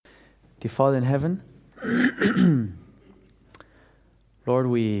Dear Father in heaven, Lord,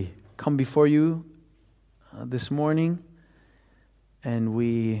 we come before you this morning and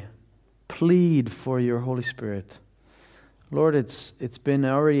we plead for your Holy Spirit. Lord, it's been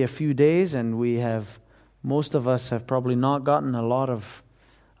already a few days and most of us have probably not gotten a lot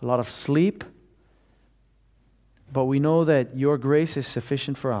of sleep, but we know that your grace is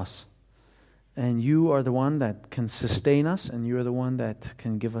sufficient for us. And you are the one that can sustain us, and you are the one that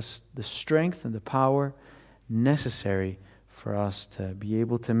can give us the strength and the power necessary for us to be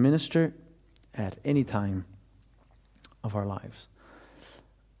able to minister at any time of our lives.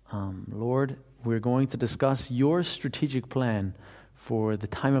 Lord, we're going to discuss your strategic plan for the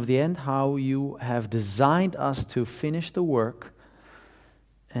time of the end, how you have designed us to finish the work.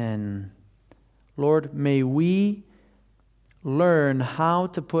 And Lord, may we learn how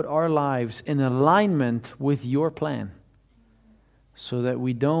to put our lives in alignment with your plan so that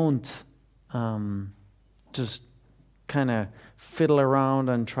we don't just kind of fiddle around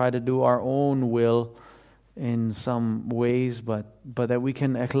and try to do our own will in some ways, but that we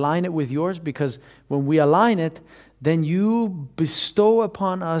can align it with yours, because when we align it, then you bestow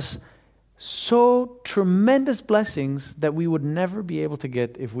upon us so tremendous blessings that we would never be able to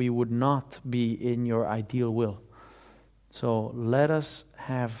get if we would not be in your ideal will. So let us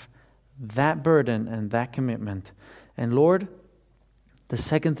have that burden and that commitment. And Lord, the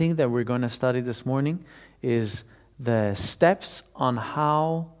second thing that we're going to study this morning is the steps on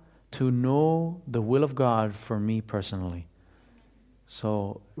how to know the will of God for me personally.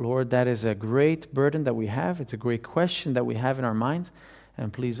 So Lord, that is a great burden that we have. It's a great question that we have in our minds.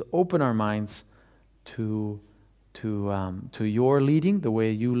 And please open our minds to your leading, the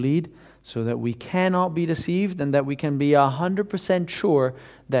way you lead, so that we cannot be deceived and that we can be 100% sure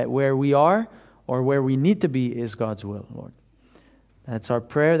that where we are or where we need to be is God's will, Lord. That's our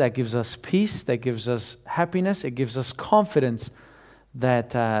prayer. That gives us peace. That gives us happiness. It gives us confidence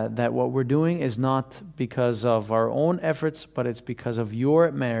that what we're doing is not because of our own efforts, but it's because of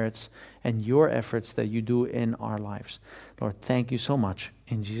your merits and your efforts that you do in our lives. Lord, thank you so much.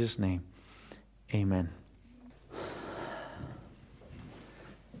 In Jesus' name, amen.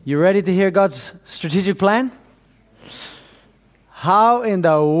 You ready to hear God's strategic plan? How in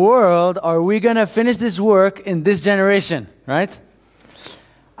the world are we going to finish this work in this generation, right?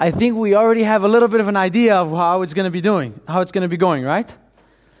 I think we already have a little bit of an idea of how it's going to be going, right?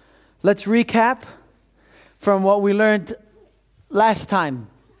 Let's recap from what we learned last time,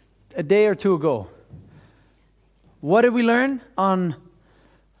 a day or two ago. What did we learn on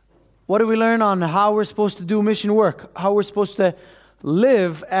how we're supposed to do mission work, how we're supposed to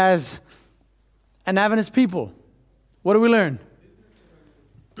live as an Adventist people? What do we learn?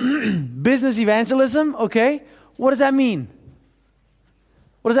 Business evangelism, okay. What does that mean?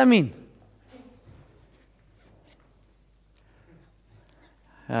 What does that mean?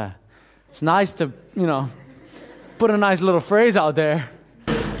 It's nice to, put a nice little phrase out there.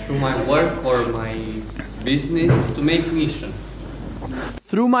 Through my work or my business to make mission.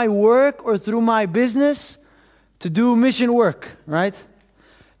 Through my work or through my business to do mission work, right?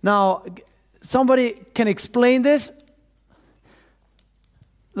 Now, somebody can explain this.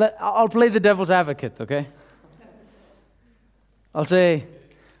 I'll play the devil's advocate, okay? I'll say,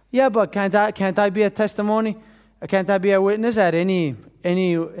 yeah, but can't I be a testimony? Can't I be a witness at any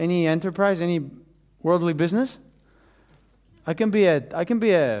enterprise, any worldly business? I can be a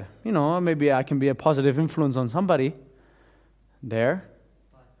maybe I can be a positive influence on somebody there.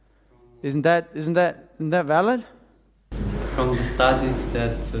 Isn't that valid? From the studies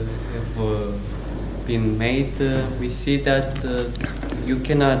that have been made, we see that you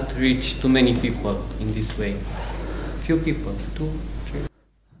cannot reach too many people in this way. Few people, 2, 3.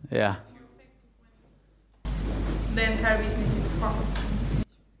 Yeah. The entire business is focused.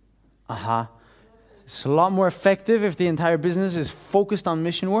 It's a lot more effective if the entire business is focused on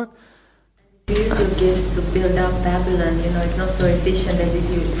mission work. You use your gifts to build up Babylon, it's not so efficient as if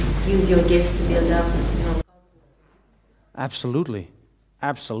you use your gifts to build up, Absolutely,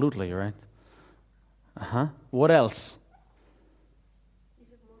 right? What else?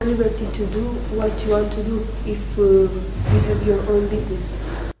 Liberty to do what you want to do if you have your own business.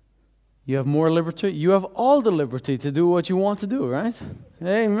 You have more liberty? You have all the liberty to do what you want to do, right?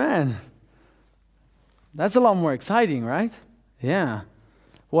 Amen. That's a lot more exciting, right? Yeah.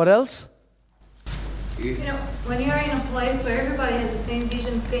 What else? When you're in a place where everybody has the same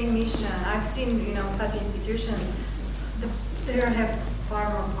vision, same mission, I've seen, such institutions, they have far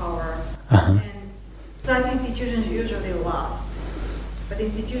more power. And such institutions usually last. But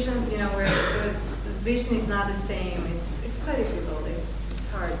institutions, where the vision is not the same, it's quite difficult.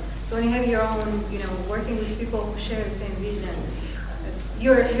 It's hard. So when you have your own, working with people who share the same vision,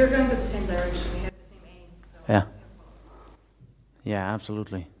 you're going to the same direction. You have the same aim. So. Yeah. Yeah,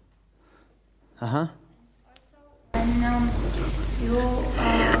 absolutely. Uh-huh. And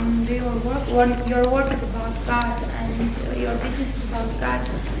your work is about God, and your business is about God,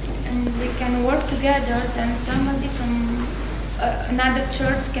 and we can work together. Then somebody from another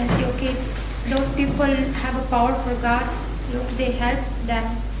church can say, okay, those people have a power for God. Look, they help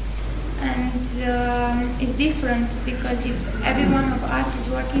them, and it's different because if every one of us is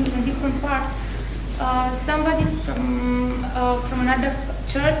working in a different part, somebody from another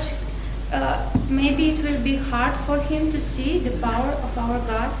church. Maybe it will be hard for him to see the power of our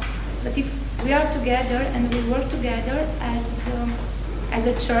God, but if we are together and we work together as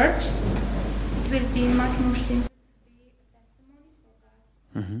a church, it will be much more simple to be a testimony for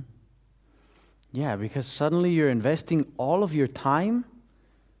God. Mm-hmm. Yeah, because suddenly you're investing all of your time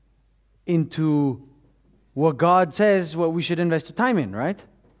into what God says what we should invest the time in, right?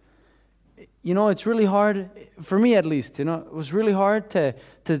 It's really hard, for me at least, it was really hard to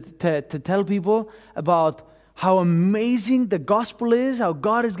tell people about how amazing the gospel is, how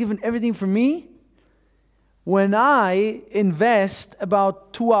God has given everything for me, when I invest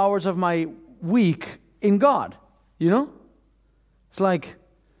about 2 hours of my week in God, It's like,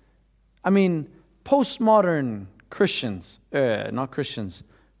 postmodern Christians, not Christians,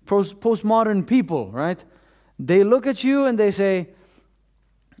 postmodern people, right? They look at you and they say,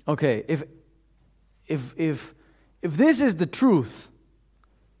 okay, if this is the truth,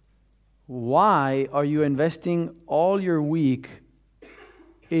 why are you investing all your week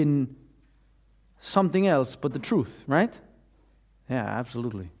in something else but the truth, right? Yeah,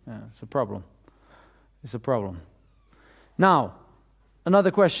 absolutely. Yeah, it's a problem. It's a problem. Now,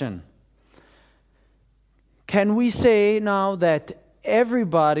 another question. Can we say now that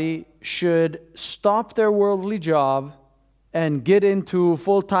everybody should stop their worldly job and get into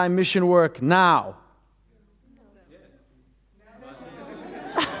full-time mission work now?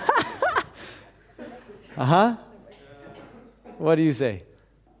 Uh-huh. What do you say?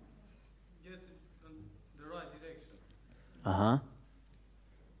 Get in the right direction. Uh-huh.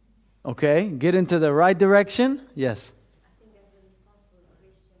 Okay, get into the right direction? Yes. I think as a responsible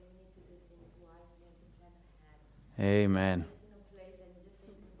Christian, you need to do things wisely and to plan ahead. Amen. Just in a place and just say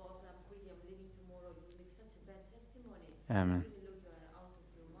to the boss, I'm quitting, I'm leaving tomorrow. You make such a bad testimony. Amen. You really look, you are out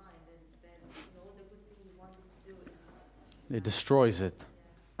of your mind, and then all the good thing you wanted to do, It destroys it.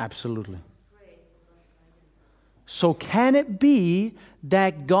 Absolutely. So can it be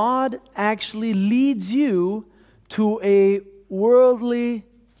that God actually leads you to a worldly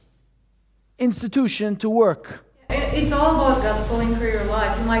institution to work? It's all about God's calling for your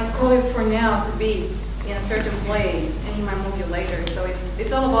life. He might call you for now to be in a certain place, and He might move you later. So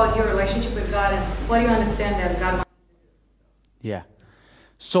it's all about your relationship with God and what you understand that God wants you to do. Yeah.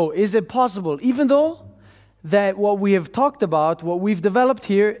 So is it possible, even though that what we have talked about, what we've developed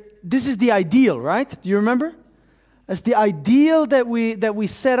here, this is the ideal, right? Do you remember? That's the ideal that we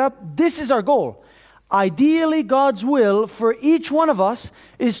set up. This is our goal. Ideally, God's will for each one of us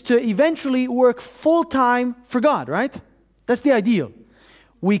is to eventually work full-time for God, right? That's the ideal.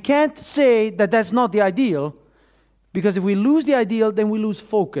 We can't say that that's not the ideal, because if we lose the ideal, then we lose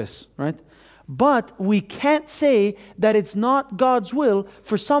focus, right? But we can't say that it's not God's will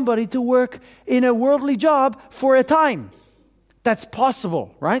for somebody to work in a worldly job for a time. That's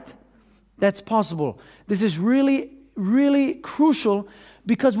possible, right? That's possible. This is really, really crucial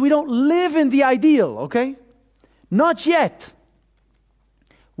because we don't live in the ideal, okay? Not yet.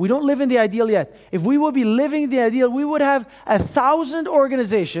 We don't live in the ideal yet. If we would be living the ideal, we would have 1,000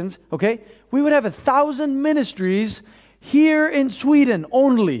 organizations, okay? We would have 1,000 ministries here in Sweden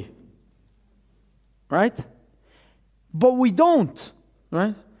only, right? But we don't,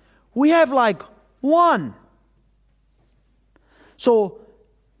 right? We have like one. So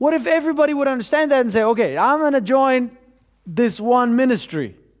what if everybody would understand that and say, okay, I'm going to join this one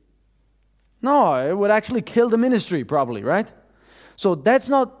ministry? No, it would actually kill the ministry probably, right? So that's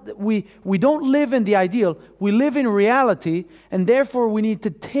not, we don't live in the ideal, we live in reality, and therefore we need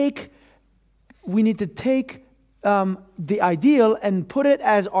to take the ideal and put it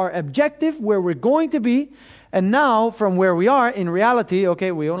as our objective, where we're going to be. And now, from where we are in reality,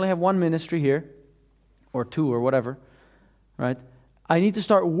 okay, we only have one ministry here, or two, or whatever, right? I need to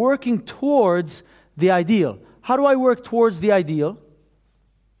start working towards the ideal. How do I work towards the ideal?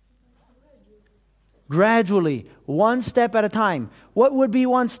 Gradually, one step at a time. What would be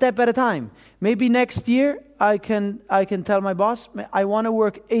one step at a time? Maybe next year I can tell my boss, I want to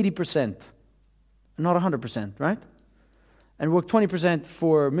work 80%, not 100%, right? and work 20%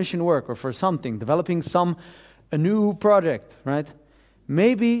 for mission work or for something, developing a new project, right?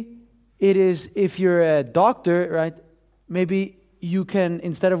 Maybe it is, if you're a doctor, right, maybe you can,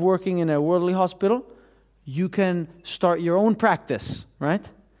 instead of working in a worldly hospital, you can start your own practice, right?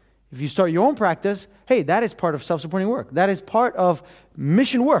 If you start your own practice, hey, that is part of self-supporting work. That is part of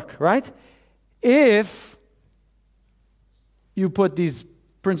mission work, right? If you put these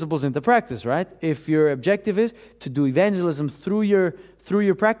principles into practice, right? If your objective is to do evangelism through your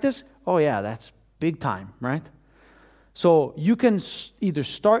practice, oh yeah, that's big time, right? So you can either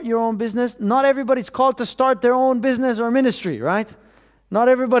start your own business. Not everybody's called to start their own business or ministry, right? Not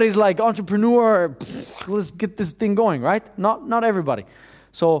everybody's like entrepreneur, let's get this thing going, right? Not everybody.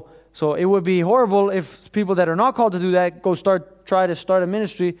 So it would be horrible if people that are not called to do that try to start a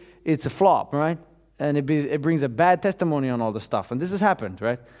ministry. It's a flop, right? And it brings a bad testimony on all the stuff. And this has happened,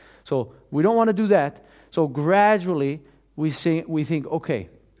 right? So we don't want to do that. So gradually we think, okay,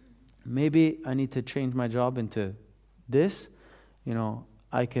 maybe I need to change my job into this. You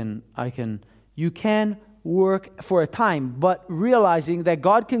can work for a time, but realizing that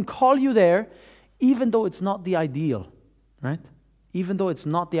God can call you there even though it's not the ideal, right? Even though it's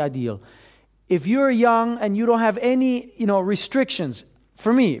not the ideal. If you're young and you don't have any, restrictions,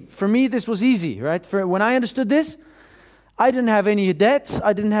 for me, this was easy, right? When I understood this, I didn't have any debts.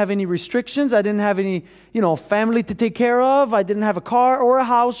 I didn't have any restrictions. I didn't have any, family to take care of. I didn't have a car or a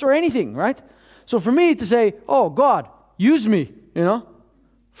house or anything, right? So for me to say, oh, God, use me,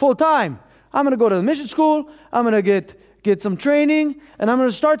 full time. I'm going to go to the mission school. I'm going to get some training, and I'm going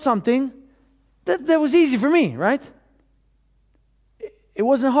to start something. That was easy for me, right? It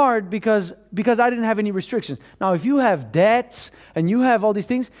wasn't hard because I didn't have any restrictions. Now, if you have debts and you have all these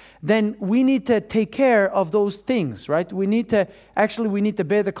things, then we need to take care of those things, right? We need to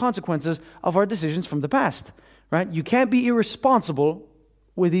bear the consequences of our decisions from the past, right? You can't be irresponsible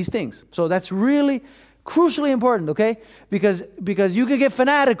with these things. So that's really crucially important, okay? Because you can get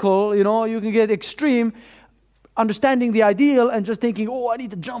fanatical, you can get extreme, understanding the ideal and just thinking, oh, I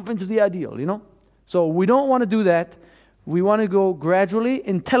need to jump into the ideal, So we don't want to do that. We want to go gradually,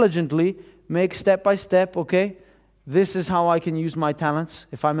 intelligently, make step by step, okay? This is how I can use my talents.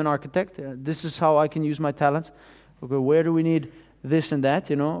 If I'm an architect, this is how I can use my talents. Okay, where do we need this and that,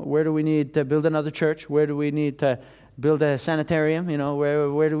 Where do we need to build another church? Where do we need to build a sanitarium?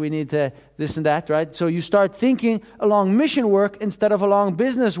 Where do we need to this and that, right? So you start thinking along mission work instead of along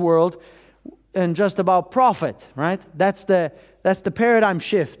business world and just about profit, right? That's the paradigm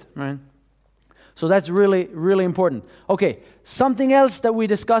shift, right? So that's really, really important. Okay, something else that we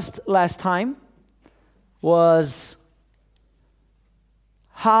discussed last time was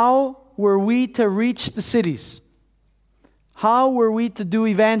how were we to reach the cities? How were we to do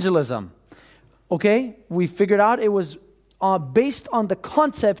evangelism? Okay, we figured out it was based on the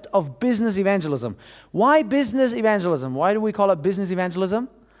concept of business evangelism. Why business evangelism? Why do we call it business evangelism?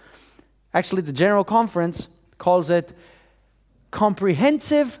 Actually, the General Conference calls it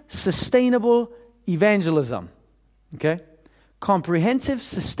comprehensive, sustainable evangelism. Okay? Comprehensive,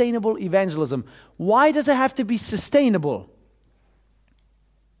 sustainable evangelism. Why does it have to be sustainable?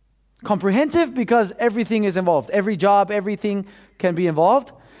 Comprehensive, because everything is involved. Every job, everything can be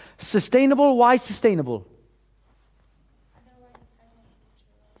involved. Sustainable, why sustainable?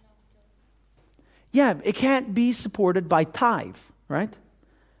 Yeah, it can't be supported by tithe, right?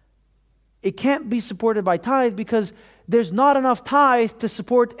 It can't be supported by tithe because there's not enough tithe to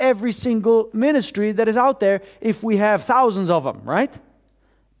support every single ministry that is out there if we have thousands of them, right?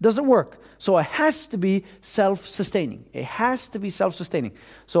 Doesn't work. So it has to be self-sustaining. It has to be self-sustaining.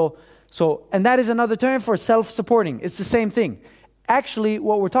 So, and that is another term for self-supporting. It's the same thing. Actually,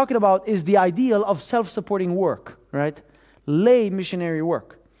 what we're talking about is the ideal of self-supporting work, right? Lay missionary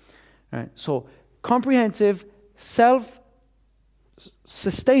work, right? So comprehensive,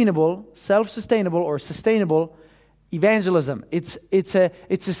 self-sustainable or sustainable evangelism. It's a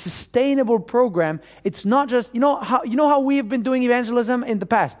sustainable program. It's not just how we have been doing evangelism in the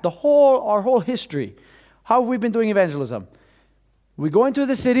past. Our whole history. How have we been doing evangelism? We go into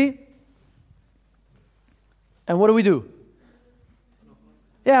the city, and what do?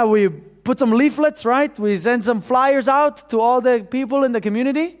 Yeah, we put some leaflets, right? We send some flyers out to all the people in the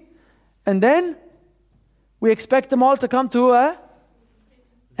community, and then we expect them all to come to an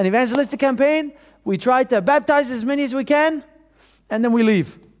evangelistic campaign. We try to baptize as many as we can, and then we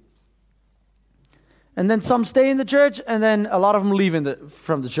leave. And then some stay in the church, and then a lot of them leave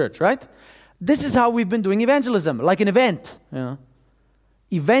from the church, right? This is how we've been doing evangelism, like an event.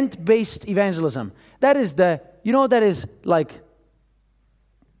 Event-based evangelism. That is like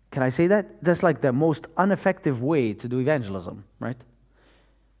Can I say that? That's like the most ineffective way to do evangelism, right?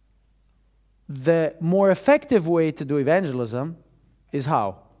 The more effective way to do evangelism is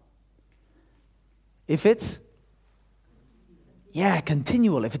how? If it's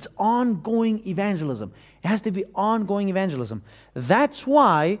continual. If it's ongoing evangelism. It has to be ongoing evangelism. That's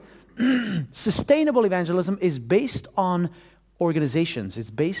why sustainable evangelism is based on organizations. It's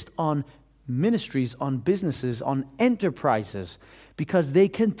based on ministries, on businesses, on enterprises, because they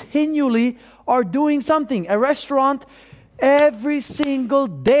continually are doing something. A restaurant every single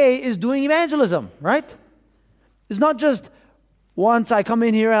day is doing evangelism, right? It's not just once I come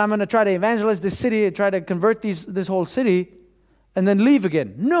in here and I'm going to try to evangelize this city, try to convert this whole city, and then leave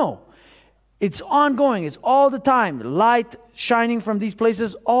again. No. It's ongoing. It's all the time. Light shining from these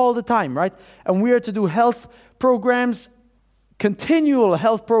places all the time, right? And we are to do health programs, continual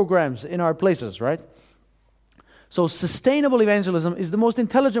health programs in our places, right? So sustainable evangelism is the most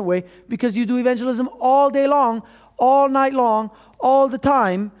intelligent way, because you do evangelism all day long, all night long, all the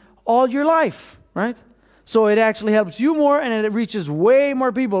time, all your life, right? So it actually helps you more, and it reaches way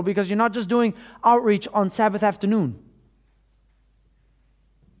more people, because you're not just doing outreach on Sabbath afternoon.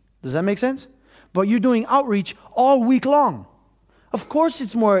 Does that make sense? But you're doing outreach all week long. Of course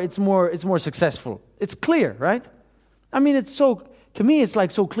it's more successful. It's clear, right? I mean, to me it's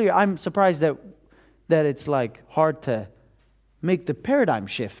like so clear. I'm surprised that it's like hard to make the paradigm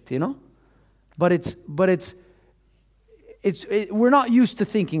shift, you know? But we're not used to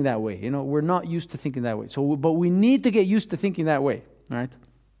thinking that way, you know? We're not used to thinking that way. But we need to get used to thinking that way, right?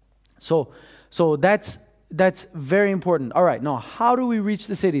 So that's very important. All right, now how do we reach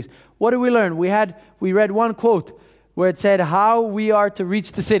the cities? What did we learn? We read one quote where it said how we are to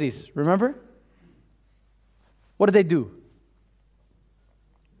reach the cities. Remember? What did they do?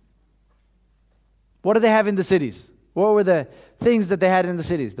 What did they have in the cities? What were the things that they had in the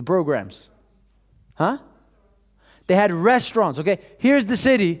cities? The programs. Huh? They had restaurants, okay? Here's the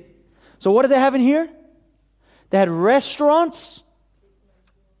city. So what did they have in here? They had restaurants,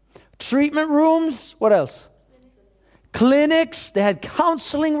 treatment rooms. What else? Clinics. They had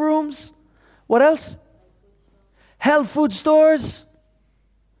counseling rooms. What else? Health food stores.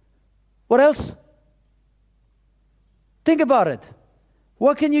 What else? Think about it.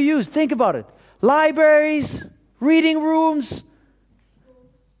 What can you use? Think about it. Libraries, reading rooms.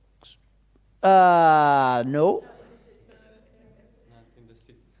 No.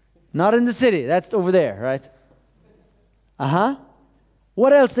 Not in the city. That's over there, right?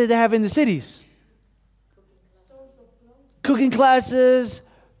 What else did they have in the cities? Cooking classes.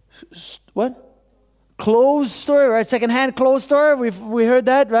 What? Clothes store, right? Second-hand clothes store. We heard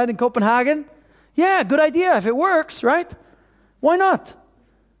that, right, in Copenhagen. Yeah, good idea if it works, right? Why not?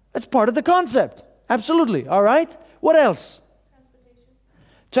 That's part of the concept. Absolutely. All right. What else?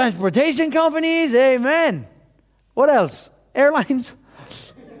 Transportation companies. Amen. What else? Airlines.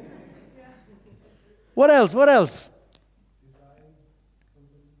 What else? What else?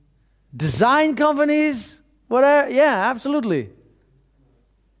 Design companies. What? Yeah, absolutely.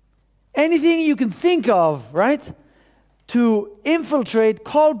 Anything you can think of, right? To infiltrate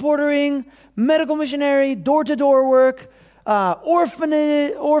colporteuring, medical missionary, door-to-door work,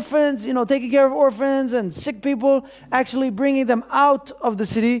 orphans, taking care of orphans and sick people, actually bringing them out of the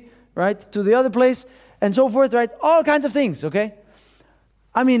city, right, to the other place, and so forth, right? All kinds of things, okay?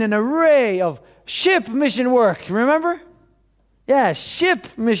 I mean, an array of ship mission work, remember? Yeah, ship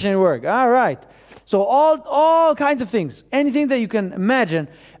mission work, all right. So all kinds of things, anything that you can imagine,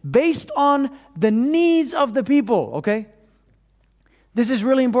 based on the needs of the people, okay? This is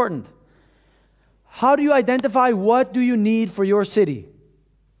really important. How do you identify what do you need for your city?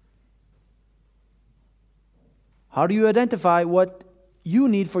 How do you identify what you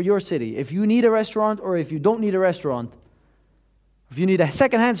need for your city? If you need a restaurant or if you don't need a restaurant, if you need a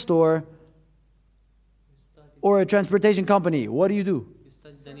second-hand store or a transportation company, what do? You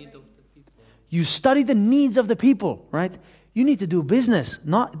study the need of the people. You study the needs of the people, right? You need to do business.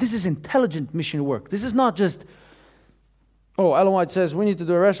 This is intelligent mission work. This is not just, Ellen White says we need to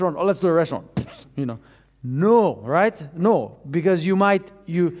do a restaurant. Let's do a restaurant. No, right? No, because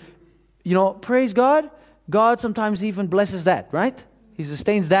praise God. God sometimes even blesses that, right? He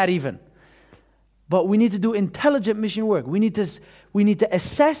sustains that even. But we need to do intelligent mission work. We need to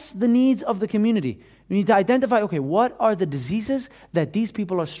assess the needs of the community. We need to identify, okay, what are the diseases that these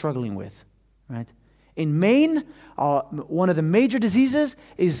people are struggling with, right? In Maine, one of the major diseases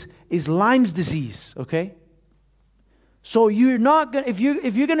is Lyme's disease, okay? So you're not going if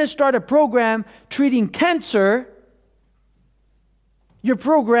you're going to start a program treating cancer, your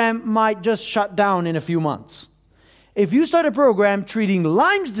program might just shut down in a few months. If you start a program treating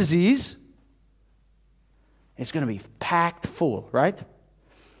Lyme's disease, it's going to be packed full, right?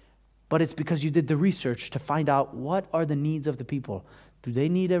 But it's because you did the research to find out what are the needs of the people. Do they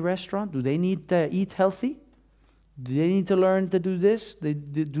need a restaurant? Do they need to eat healthy? Do they need to learn to do this?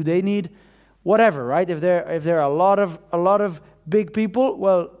 Do they need whatever, right? If there are a lot of big people,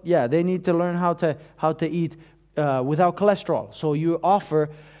 well, yeah, they need to learn how to eat without cholesterol. So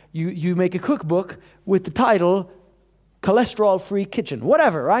you make a cookbook with the title cholesterol-free kitchen,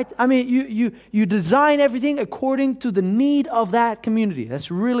 whatever, right? I mean, you design everything according to the need of that community. That's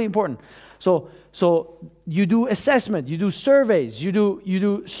really important. So you do assessment, you do surveys, you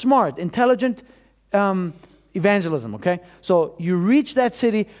do smart, intelligent evangelism, okay? So you reach that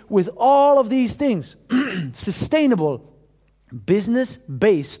city with all of these things. Sustainable,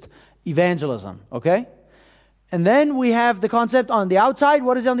 business-based evangelism, okay? And then we have the concept on the outside.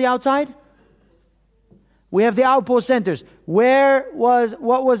 What is on the outside? We have the outpost centers. What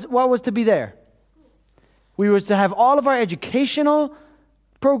was to be there? We were to have all of our educational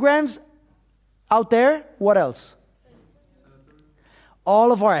programs out there. What else?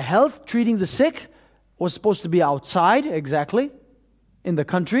 All of our health, treating the sick, was supposed to be outside, exactly, in the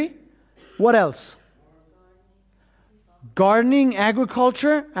country. What else? Gardening,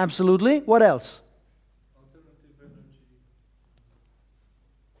 agriculture, absolutely. What else?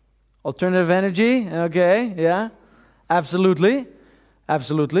 Alternative energy, okay, yeah, absolutely,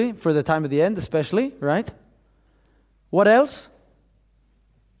 for the time of the end especially, right? What else?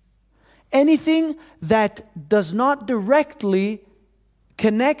 Anything that does not directly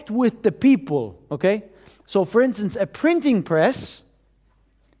connect with the people, okay? So for instance, a printing press,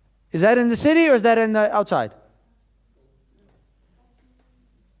 is that in the city or is that in the outside?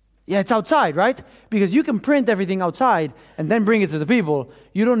 Yeah, it's outside, right? Because you can print everything outside and then bring it to the people.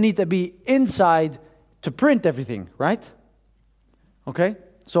 You don't need to be inside to print everything, right? Okay?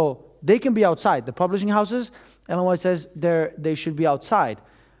 So they can be outside. The publishing houses, Ellen White says they should be outside.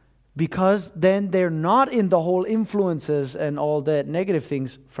 Because then they're not in the whole influences and all the negative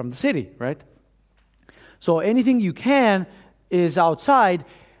things from the city, right? So anything you can is outside.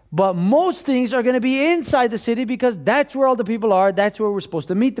 But most things are going to be inside the city because that's where all the people are. That's where we're supposed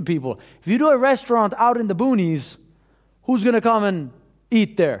to meet the people. If you do a restaurant out in the boonies, who's going to come and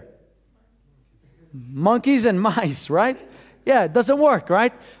eat there? Monkeys and mice, right? Yeah, it doesn't work,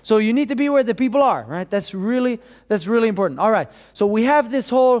 right? So you need to be where the people are, right? That's really important. All right. So we have this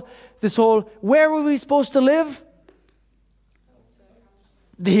whole, where were we supposed to live?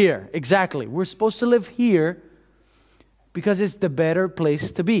 Here, exactly. We're supposed to live here. Because it's the better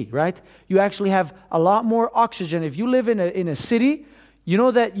place to be, right? You actually have a lot more oxygen. If you live in a city, you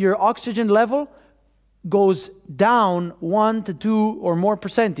know that your oxygen level goes down 1 to 2 or more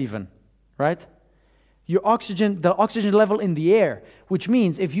 % even, right? The oxygen level in the air, which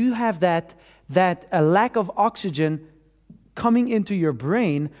means if you have that a lack of oxygen coming into your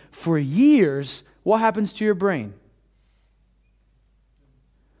brain for years, what happens to your brain?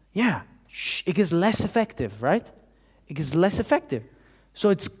 Yeah, it gets less effective, right? It gets less effective. So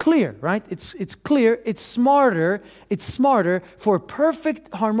it's clear, right? It's clear, it's smarter for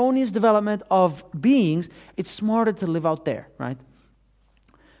perfect harmonious development of beings. It's smarter to live out there, right?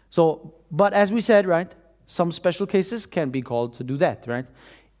 So, but as we said, right, some special cases can be called to do that, right?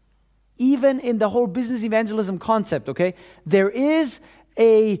 Even in the whole business evangelism concept, okay, there is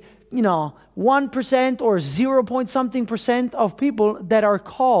a 1% or 0 point something % of people that are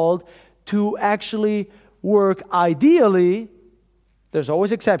called to actually work ideally, there's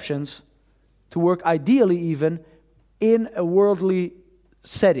always exceptions, to work ideally even in a worldly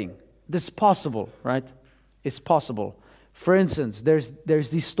setting. This is possible, right? It's possible. For instance, there's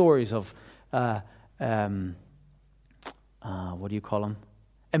these stories of, what do you call them?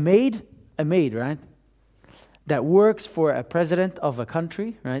 A maid, right? That works for a president of a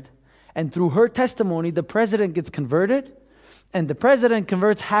country, right? And through her testimony, the president gets converted, and the president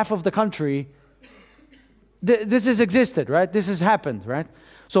converts half of the country. This has existed, right? This has happened, right?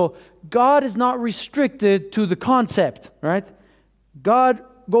 So God is not restricted to the concept, right? God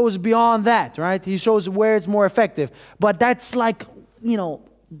goes beyond that, right? He shows where it's more effective. But that's like, 1%,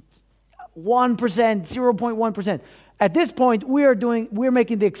 0.1%. At this point, we're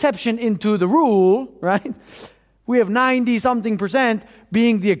making the exception into the rule, right? We have 90-something %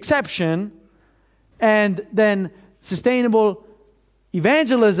 being the exception, and then sustainable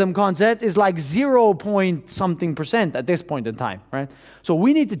evangelism concept is like 0 point something % at this point in time, right? So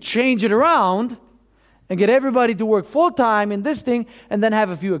we need to change it around and get everybody to work full time in this thing, and then have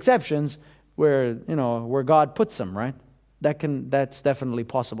a few exceptions where God puts them, right? That's definitely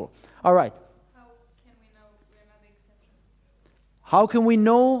possible. All right. How can we know we're not How can we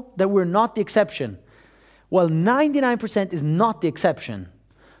know that we're not the exception? Well, 99% is not the exception.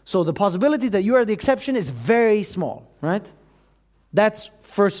 So the possibility that you are the exception is very small, right? That's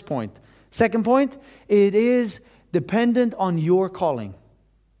first point. Second point, it is dependent on your calling.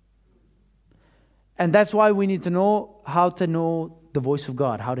 And that's why we need to know how to know the voice of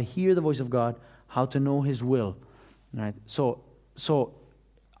God, how to hear the voice of God, how to know His will. Right? So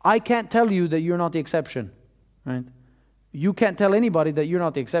I can't tell you that you're not the exception. Right? You can't tell anybody that you're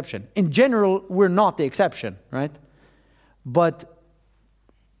not the exception. In general, we're not the exception, right? But,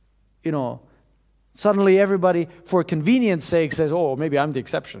 suddenly everybody, for convenience sake, says, oh, maybe I'm the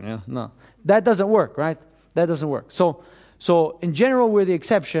exception. Yeah, no. That doesn't work, right? That doesn't work. So in general, we're the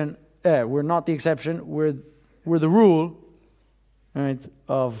exception. We're not the exception. We're the rule, right,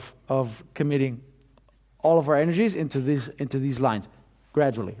 of committing all of our energies into these lines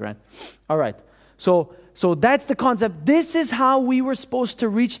gradually, right? All right. So that's the concept. This is how we were supposed to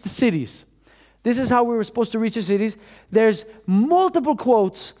reach the cities. This is how we were supposed to reach the cities. There's multiple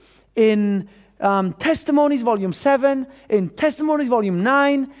quotes in Testimonies, Volume 7, in Testimonies, Volume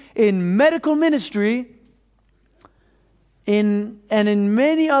 9, in Medical Ministry, and in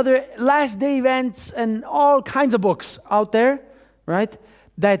many other last day events and all kinds of books out there, right,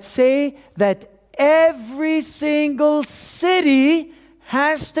 that say that every single city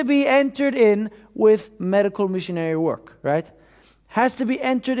has to be entered in with medical missionary work, right? Has to be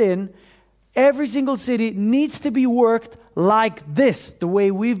entered in. Every single city needs to be worked like this, the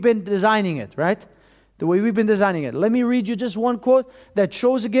way we've been designing it, right? The way we've been designing it. Let me read you just one quote that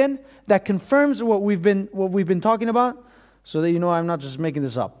shows again, that confirms what we've been talking about, so that you know I'm not just making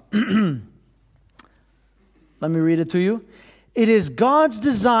this up. Let me read it to you. It is God's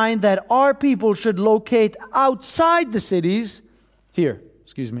design that our people should locate outside the cities,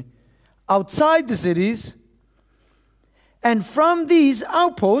 outside the cities, and from these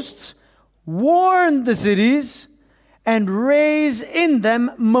outposts, warn the cities and raise in them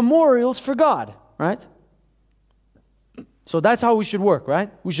memorials for God, right? So that's how we should work,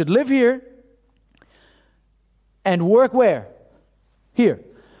 right? We should live here and work where? Here.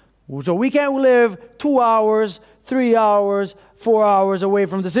 So we can't live 2 hours, 3 hours, 4 hours away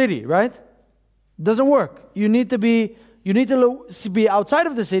from the city, right? Doesn't work. You need to be outside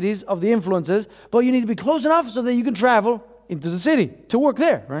of the cities, of the influences, but you need to be close enough so that you can travel into the city to work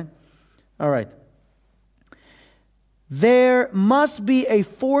there, right? All right. There must be a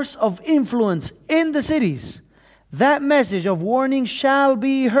force of influence in the cities. That message of warning shall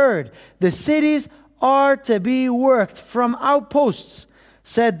be heard. The cities are to be worked from outposts,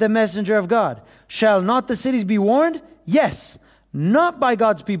 said the messenger of God. Shall not the cities be warned? Yes, not by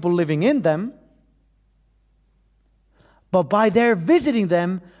God's people living in them, but by their visiting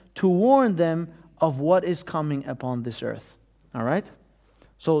them to warn them of what is coming upon this earth. All right?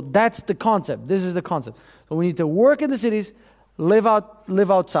 So that's the concept. This is the concept. So we need to work in the cities, live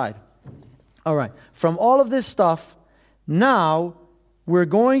outside. All right. From all of this stuff, now we're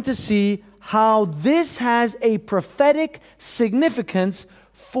going to see how this has a prophetic significance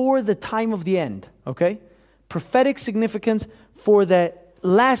for the time of the end. Okay? Prophetic significance for the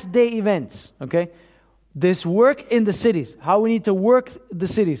last day events. Okay? This work in the cities, how we need to work the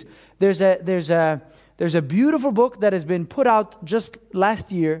cities. There's a beautiful book that has been put out just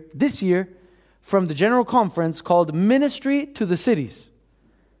this year, from the General Conference called Ministry to the Cities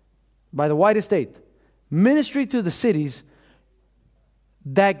by the White Estate. Ministry to the Cities,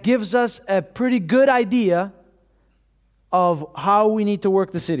 that gives us a pretty good idea of how we need to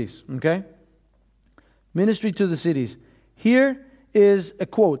work the cities, okay? Ministry to the Cities. Here is a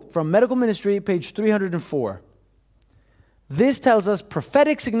quote from Medical Ministry, page 304. This tells us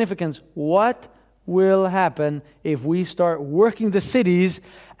prophetic significance. What will happen if we start working the cities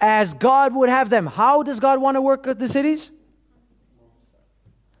as God would have them? How does God want to work the cities?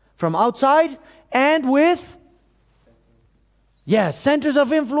 From outside and with centers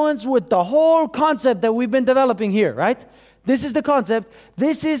of influence, with the whole concept that we've been developing here, right? This is the concept.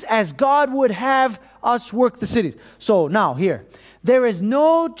 This is as God would have us work the cities. So now here, there is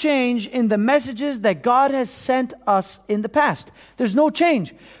no change in the messages that God has sent us in the past. There's no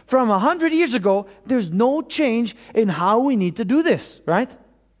change. From 100 years ago, there's no change in how we need to do this, right?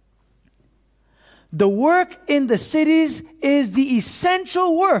 The work in the cities is the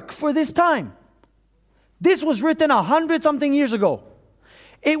essential work for this time. This was written 100-something years ago.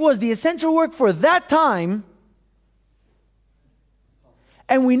 It was the essential work for that time,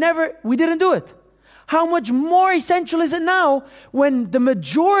 and we didn't do it. How much more essential is it now when the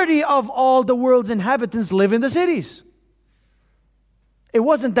majority of all the world's inhabitants live in the cities? It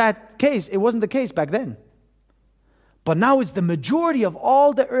wasn't the case back then. But now it's the majority of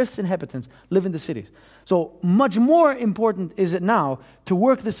all the earth's inhabitants live in the cities. So much more important is it now to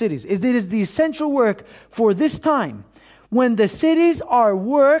work the cities. It is the essential work for this time. When the cities are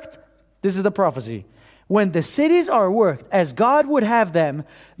worked, this is the prophecy. When the cities are worked as God would have them,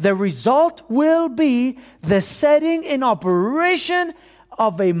 the result will be the setting in operation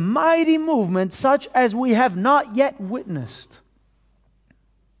of a mighty movement such as we have not yet witnessed.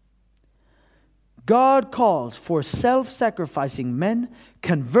 God calls for self-sacrificing men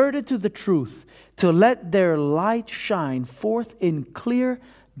converted to the truth to let their light shine forth in clear,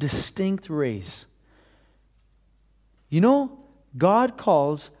 distinct rays. You know, God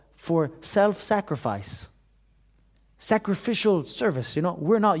calls for self-sacrifice, sacrificial service. You know,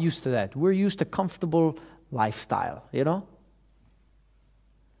 we're not used to that. We're used to comfortable lifestyle, you know.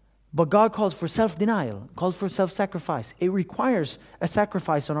 But God calls for self-denial, calls for self-sacrifice. It requires a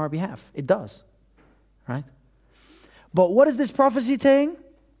sacrifice on our behalf. It does. Right? But what is this prophecy saying?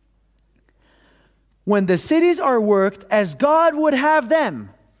 When the cities are worked as God would have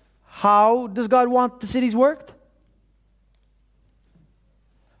them. How does God want the cities worked?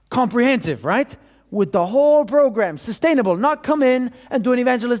 Comprehensive, right? With the whole program, sustainable, not come in and do an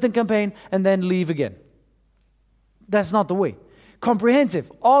evangelistic campaign and then leave again. That's not the way.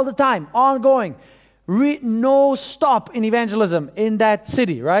 Comprehensive, all the time, ongoing. No stop in evangelism in that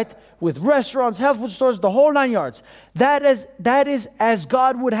city, right? With restaurants, health food stores, the whole 9 yards. That is as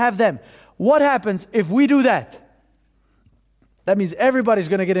God would have them. What happens if we do that? That means everybody's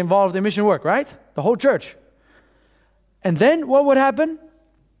going to get involved in mission work, right? The whole church. And then what would happen?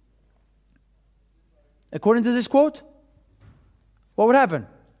 According to this quote, what would happen?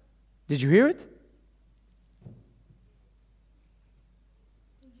 Did you hear it?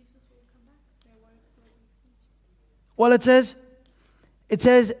 Well, it says,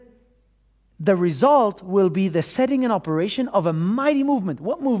 the result will be the setting in operation of a mighty movement.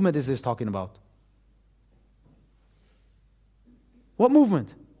 What movement is this talking about? What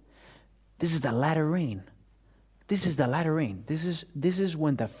movement? This is the latter rain. This is the latter rain. This is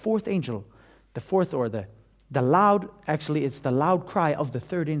when the fourth angel, the loud, actually it's the loud cry of the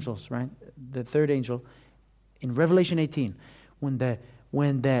third angels, right? The third angel in Revelation 18. When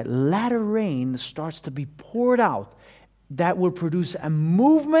the latter rain starts to be poured out, that will produce a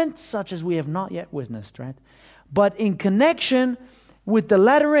movement such as we have not yet witnessed, right? But in connection with the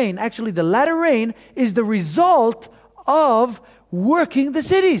latter rain, actually the latter rain is the result of working the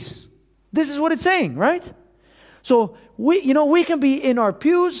cities. This is what it's saying, right? So we can be in our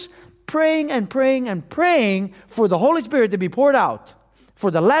pews praying and praying and praying for the Holy Spirit to be poured out,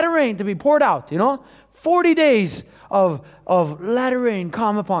 for the latter rain to be poured out, 40 days of latter rain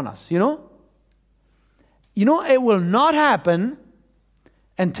come upon us, it will not happen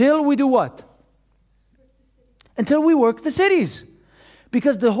until we do what? Until we work the cities.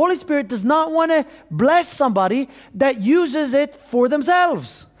 Because the Holy Spirit does not want to bless somebody that uses it for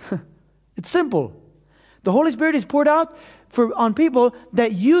themselves. It's simple. The Holy Spirit is poured out on people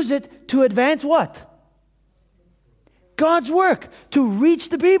that use it to advance what? God's work, to reach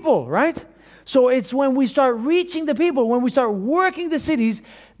the people, right? So it's when we start reaching the people, when we start working the cities,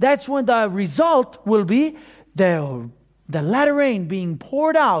 that's when the result will be the latter rain being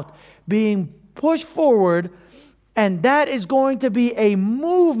poured out, being pushed forward, and that is going to be a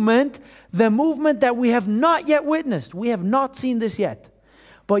movement, the movement that we have not yet witnessed. We have not seen this yet.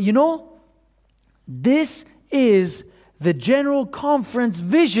 But this is the General Conference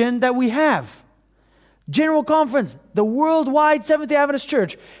vision that we have. General Conference, the worldwide Seventh-day Adventist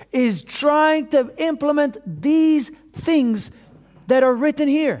Church, is trying to implement these things that are written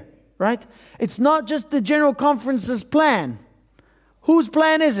here, right? It's not just the General Conference's plan. Whose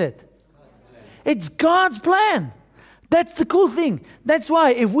plan is it? It's God's plan. That's the cool thing. That's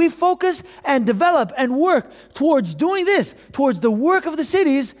why if we focus and develop and work towards doing this, towards the work of the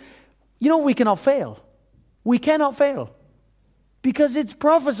cities, we cannot fail. We cannot fail. Because it's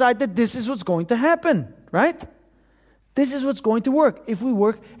prophesied that this is what's going to happen, right? This is what's going to work if we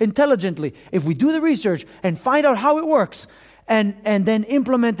work intelligently. If we do the research and find out how it works and then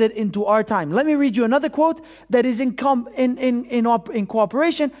implement it into our time. Let me read you another quote that is in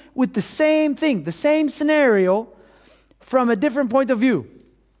cooperation with the same thing, the same scenario from a different point of view.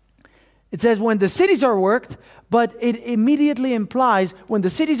 It says, when the cities are worked, but it immediately implies when the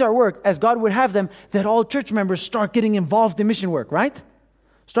cities are worked, as God would have them, that all church members start getting involved in mission work, right?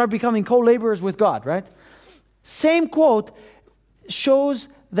 Start becoming co-laborers with God, right? Same quote shows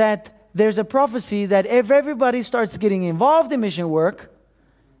that there's a prophecy that if everybody starts getting involved in mission work,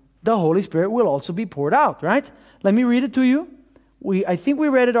 the Holy Spirit will also be poured out, right? Let me read it to you. I think we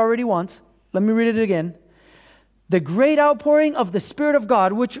read it already once. Let me read it again. The great outpouring of the Spirit of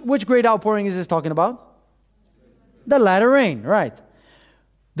God. Which great outpouring is this talking about? The latter rain, right.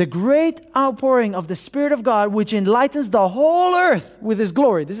 The great outpouring of the Spirit of God, which enlightens the whole earth with His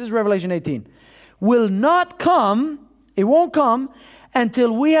glory. This is Revelation 18. Will not come, it won't come,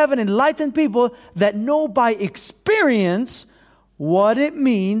 until we have an enlightened people that know by experience what it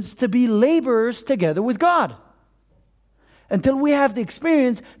means to be laborers together with God. Until we have the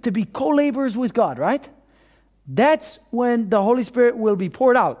experience to be co-laborers with God, right? That's when the Holy Spirit will be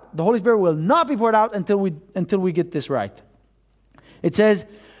poured out. The Holy Spirit will not be poured out until we get this right. It says,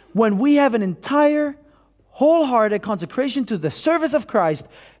 when we have an entire, wholehearted consecration to the service of Christ,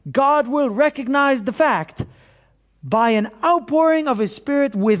 God will recognize the fact by an outpouring of His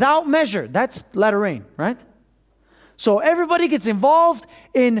Spirit without measure. That's latter rain, right? So everybody gets involved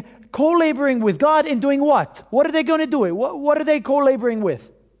in co-laboring with God in doing what? What are they going to do? What are they co-laboring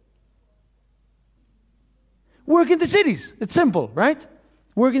with? Work in the cities. It's simple, right?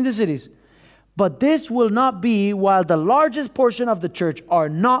 Work in the cities. But this will not be while the largest portion of the church are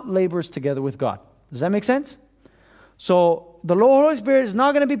not laborers together with God. Does that make sense? So the Holy Spirit is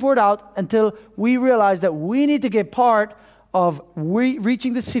not going to be poured out until we realize that we need to get part of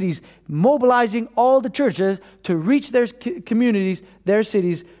reaching the cities, mobilizing all the churches to reach their communities, their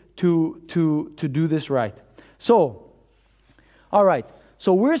cities, to do this right. So, all right.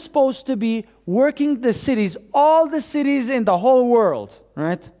 So we're supposed to be working the cities, all the cities in the whole world,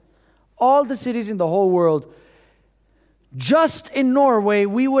 right? All the cities in the whole world. Just in Norway,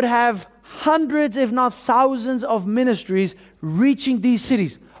 we would have hundreds, if not thousands, of ministries reaching these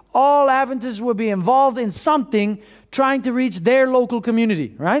cities. All Adventists would be involved in something trying to reach their local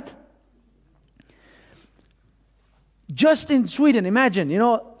community, right? Just in Sweden, imagine,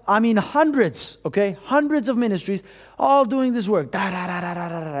 hundreds, okay? Hundreds of ministries all doing this work,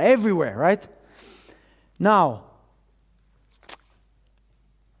 everywhere, right? Now,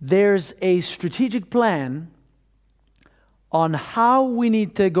 there's a strategic plan on how we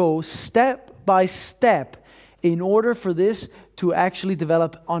need to go step by step in order for this to actually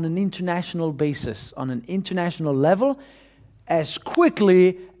develop on an international basis, on an international level, as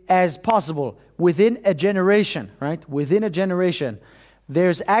quickly as possible, within a generation, right? Within a generation.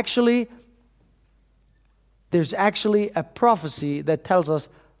 There's actually a prophecy that tells us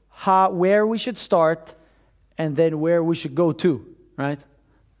where we should start and then where we should go to, right?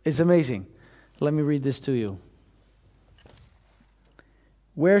 It's amazing. Let me read this to you.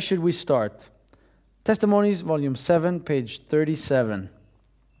 Where should we start? Testimonies, volume 7, page 37.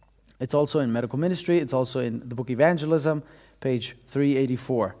 It's also in medical ministry. It's also in the book Evangelism, page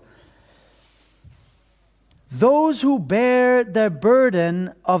 384. Those who bear the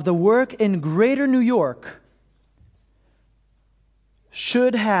burden of the work in Greater New York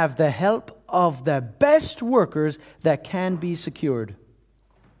should have the help of the best workers that can be secured.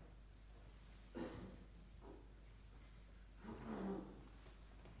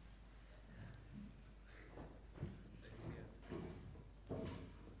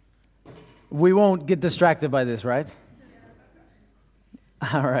 We won't get distracted by this, right?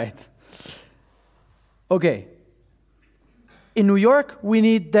 All right. Okay. In New York, we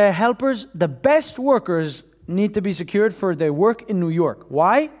need the helpers. The best workers need to be secured for their work in New York.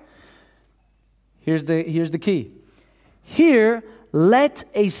 Why? Here's the key. Here, let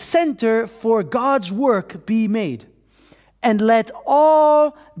a center for God's work be made. And let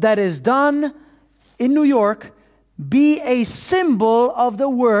all that is done in New York be a symbol of the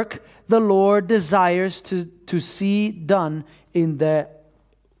work the Lord desires to see done in the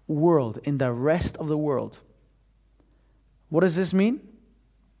world, in the rest of the world. What does this mean?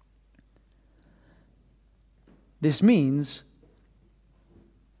 This means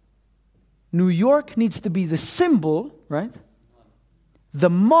New York needs to be the symbol, right? The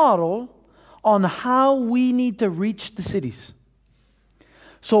model on how we need to reach the cities.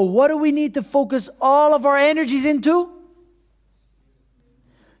 So what do we need to focus all of our energies into?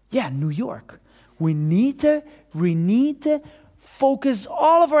 Yeah, New York. We need to focus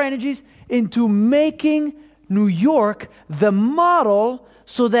all of our energies into making New York the model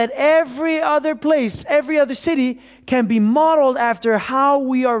so that every other place, every other city can be modeled after how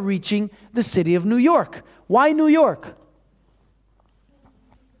we are reaching the city of New York. Why New York?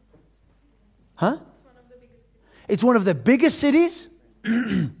 Huh? It's one of the biggest cities.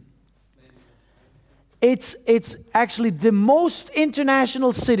 It's actually the most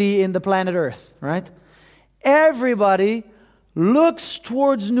international city in the planet Earth, right? Everybody looks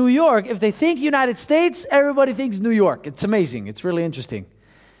towards New York. If they think United States, everybody thinks New York. It's amazing. It's really interesting,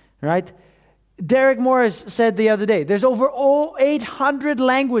 right? Derek Morris said the other day, there's over 800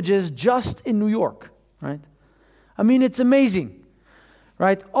 languages just in New York, right? I mean, it's amazing,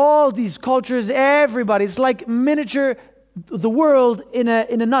 right? All these cultures, everybody, it's like miniature, the world in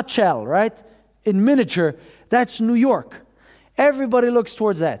a nutshell, right? In miniature, that's New York. Everybody looks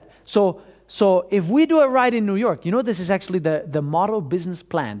towards that. So if we do it right in New York, this is actually the model business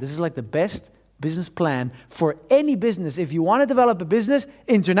plan. This is like the best business plan for any business. If you want to develop a business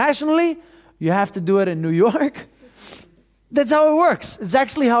internationally, you have to do it in New York. That's how it works. It's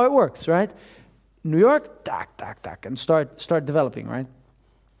actually how it works, right? New York, tack, and start developing, right?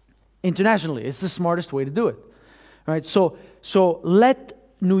 Internationally, it's the smartest way to do it, right? So let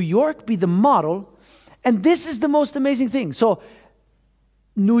New York be the model, and this is the most amazing thing. So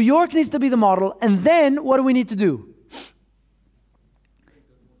New York needs to be the model, and then what do we need to do?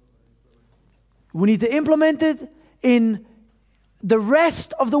 We need to implement it in the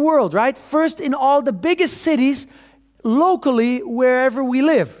rest of the world, right? First in all the biggest cities, locally, wherever we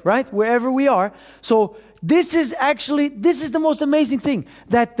live, right? Wherever we are. So this is the most amazing thing,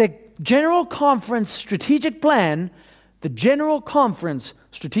 that the General Conference Strategic Plan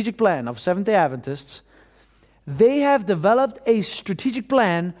of Seventh-day Adventists, they have developed a strategic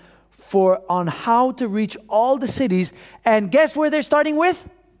plan on how to reach all the cities. And guess where they're starting with?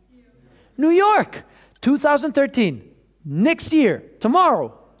 New York, 2013. Next year,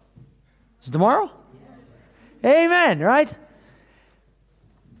 tomorrow. Is it tomorrow? Amen, right?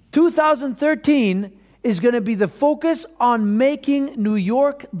 2013 is going to be the focus on making New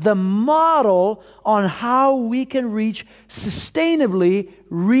York the model on how we can sustainably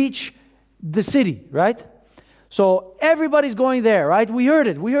reach the city, right? So everybody's going there, right? We heard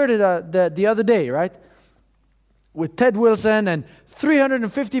it the other day, right? With Ted Wilson and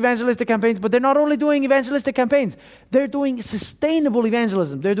 350 evangelistic campaigns, but they're not only doing evangelistic campaigns, they're doing sustainable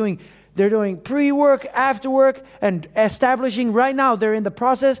evangelism. They're doing pre-work, after work, and establishing, right now, they're in the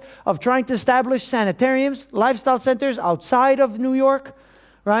process of trying to establish sanitariums, lifestyle centers outside of New York,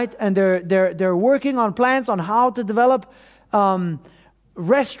 right? And they're working on plans on how to develop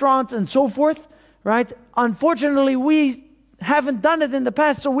restaurants and so forth, right? Unfortunately, we haven't done it in the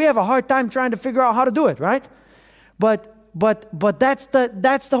past, so we have a hard time trying to figure out how to do it, right? But that's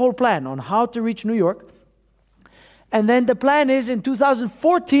the whole plan on how to reach New York. And then the plan is in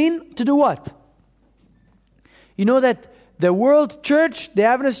 2014 to do what? You know that the World Church, the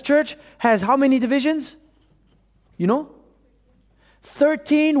Adventist Church, has how many divisions?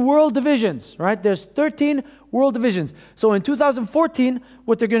 13 world divisions, right? There's 13 world divisions. So in 2014,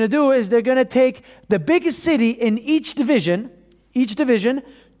 what they're going to do is they're going to take the biggest city in each division. Each division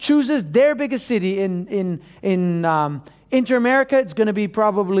chooses their biggest city. In Inter-America, it's going to be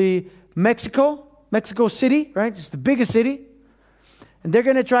probably Mexico City, right? It's the biggest city. And they're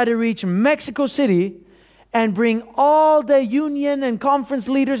going to try to reach Mexico City and bring all the union and conference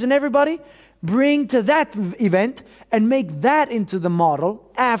leaders and everybody, bring to that event and make that into the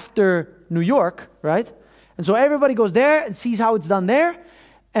model after New York, right? And so everybody goes there and sees how it's done there.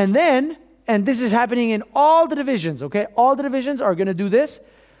 And this is happening in all the divisions, okay? All the divisions are going to do this.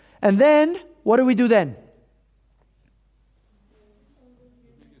 And then, what do we do then?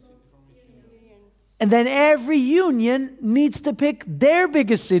 And then every union needs to pick their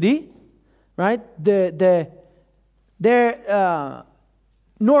biggest city, right?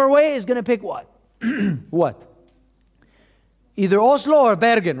 Norway is going to pick what? What? Either Oslo or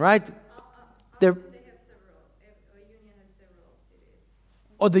Bergen, right? They have several. A union has several cities.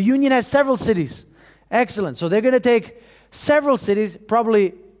 Oh, the union has several cities. Excellent. So they're going to take several cities,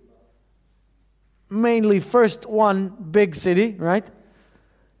 probably mainly first one big city, right?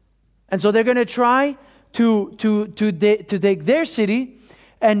 And so they're going to try to take their city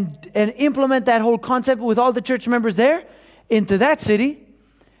and implement that whole concept with all the church members there into that city.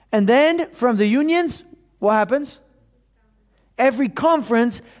 And then from the unions, what happens? Every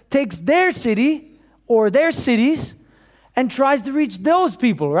conference takes their city or their cities and tries to reach those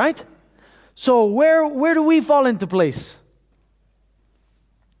people, right? So where do we fall into place?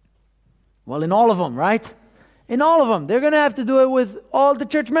 Well, in all of them, right? In all of them. They're going to have to do it with all the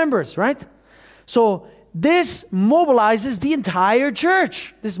church members, right? So this mobilizes the entire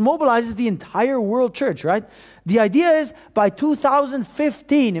church. This mobilizes the entire world church, right? The idea is by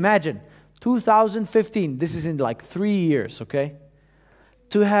 2015, imagine, 2015, this is in like 3 years, okay?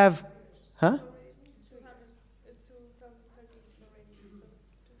 To have, huh?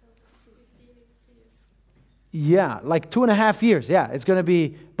 Yeah, like 2.5 years. Yeah, it's going to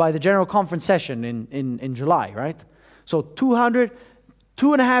be by the General Conference session in July, right? So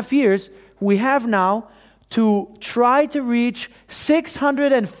 2.5 years we have now to try to reach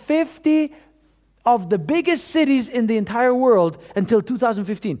 650 of the biggest cities in the entire world until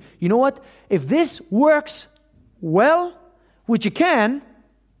 2015. You know what? If this works, well, which you can,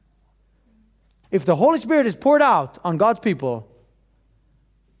 if the Holy Spirit is poured out on God's people,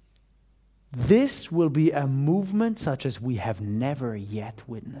 this will be a movement such as we have never yet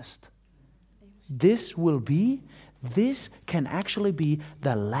witnessed. This can actually be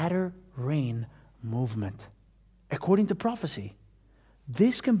the latter rain movement. According to prophecy,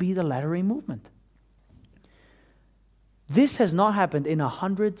 this can be the latter rain movement. This has not happened in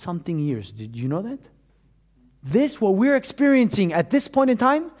 100-something years. Did you know that? This, what we're experiencing at this point in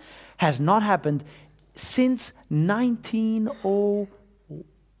time, has not happened since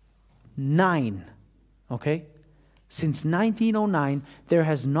 1909. Okay? Since 1909, there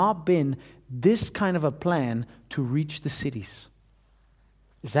has not been this kind of a plan to reach the cities.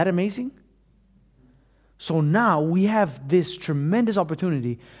 Is that amazing? So now we have this tremendous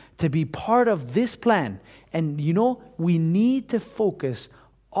opportunity to be part of this plan. And we need to focus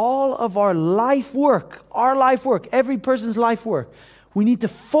all of our life work, every person's life work. We need to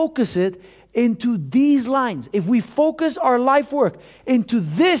focus it into these lines. If we focus our life work into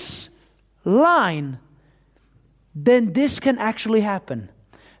this line, then this can actually happen.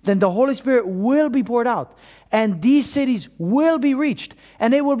 Then the Holy Spirit will be poured out. And these cities will be reached.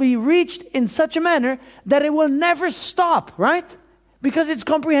 And it will be reached in such a manner that it will never stop, right? Because it's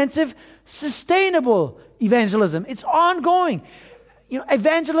comprehensive, sustainable evangelism. It's ongoing.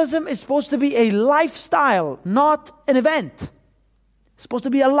 Evangelism is supposed to be a lifestyle, not an event. It's supposed to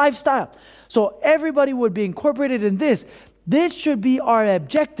be a lifestyle. So everybody would be incorporated in this. This should be our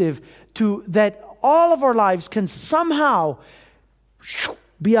objective, to that all of our lives can somehow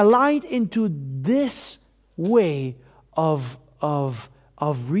be aligned into this way of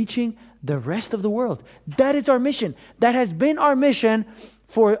reaching the rest of the world. That is our mission. That has been our mission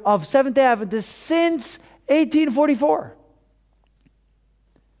of Seventh-day Adventists since 1844.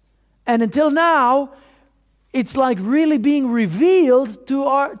 And until now, it's like really being revealed to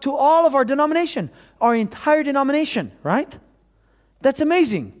all of our denomination, our entire denomination, right? That's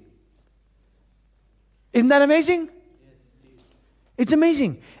amazing. Isn't that amazing? It's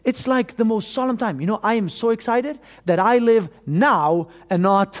amazing. It's like the most solemn time. I am so excited that I live now and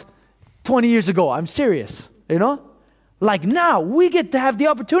not 20 years ago. I'm serious, Like now, we get to have the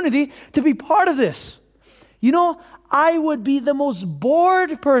opportunity to be part of this. I would be the most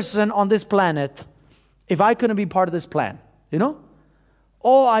bored person on this planet if I couldn't be part of this plan,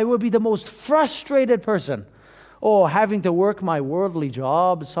 Oh, I would be the most frustrated person. Oh, having to work my worldly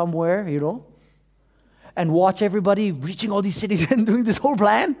job somewhere, and watch everybody reaching all these cities and doing this whole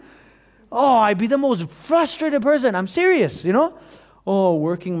plan. Oh, I'd be the most frustrated person. I'm serious, Oh,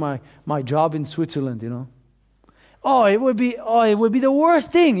 working my job in Switzerland, Oh, it would be the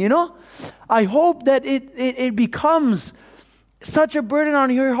worst thing, I hope that it becomes such a burden on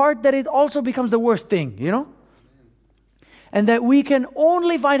your heart that it also becomes the worst thing, And that we can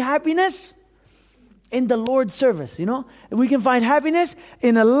only find happiness in the Lord's service, We can find happiness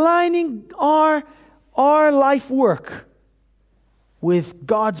in aligning our life work with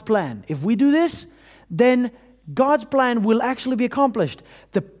God's plan. If we do this, then God's plan will actually be accomplished.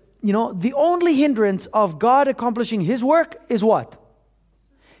 The only hindrance of God accomplishing His work is what?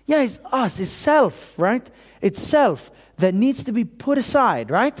 Yeah, it's us, it's self, right? It's self that needs to be put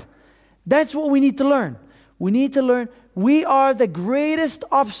aside, right? That's what we need to learn. We need to learn we are the greatest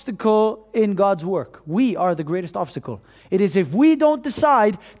obstacle in God's work. We are the greatest obstacle. It is if we don't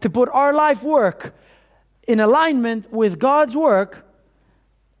decide to put our life work in alignment with God's work,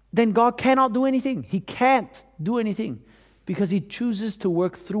 then God cannot do anything. He can't do anything because He chooses to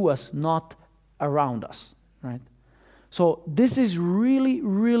work through us, not around us, right? So this is really,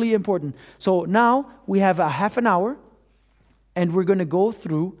 really important. So now we have a half an hour and we're going to go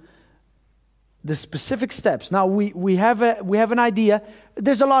through the specific steps. Now we have an idea.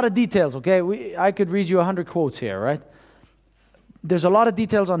 There's a lot of details, okay? I could read you 100 quotes here, right? There's a lot of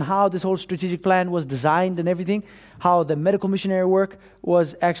details on how this whole strategic plan was designed and everything, how the medical missionary work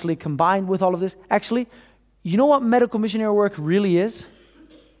was actually combined with all of this. Actually, you know what medical missionary work really is?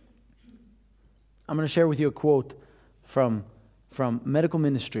 I'm going to share with you a quote from medical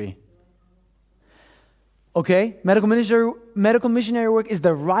ministry. Okay, medical missionary work is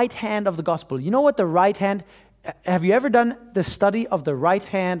the right hand of the gospel. You know what the right hand, have you ever done the study of the right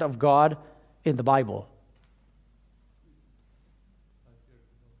hand of God in the Bible?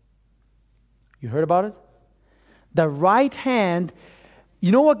 You heard about it? The right hand,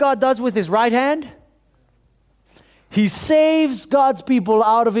 you know what God does with His right hand? He saves God's people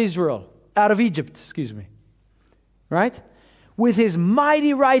out of Egypt, right? With His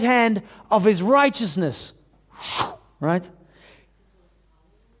mighty right hand of His righteousness, right?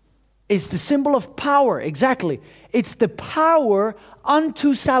 It's the symbol of power, exactly. It's the power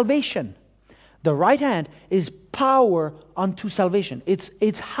unto salvation. The right hand is power unto salvation.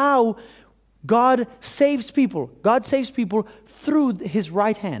 It's how God saves people. God saves people through His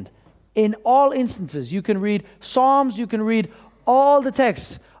right hand. In all instances, you can read Psalms, you can read all the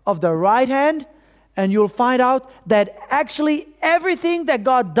texts of the right hand, and you'll find out that actually everything that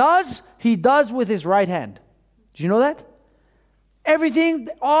God does, He does with His right hand. Did you know that? Everything,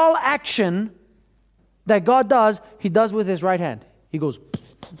 all action that God does, He does with His right hand. He goes,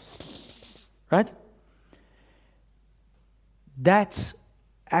 right? That's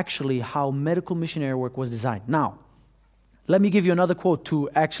actually how medical missionary work was designed. Now, let me give you another quote to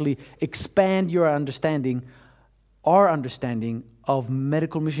actually expand your understanding, our understanding of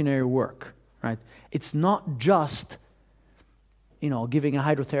medical missionary work, right? It's not just, giving a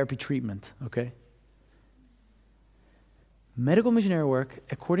hydrotherapy treatment, okay? Medical missionary work,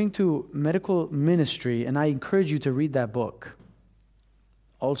 according to medical ministry, and I encourage you to read that book.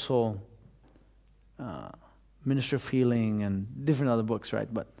 Also, Ministry of Healing and different other books,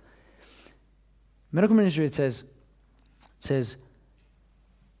 right? But medical ministry, it says,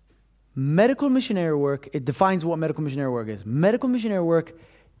 medical missionary work, it defines what medical missionary work is. Medical missionary work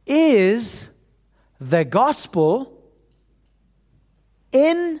is the gospel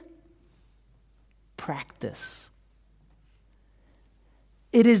in practice.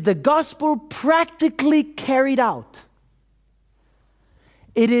 It is the gospel practically carried out.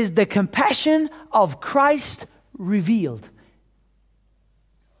 It is the compassion of Christ revealed.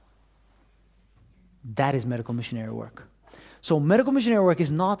 That is medical missionary work. So medical missionary work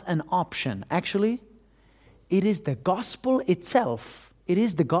is not an option. Actually, it is the gospel itself. It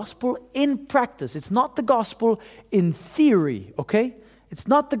is the gospel in practice. It's not the gospel in theory, okay? It's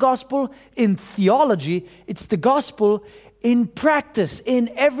not the gospel in theology. It's the gospel in practice, in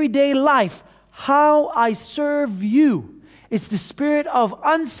everyday life. How I serve you. It's the spirit of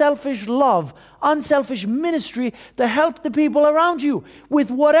unselfish love, unselfish ministry to help the people around you with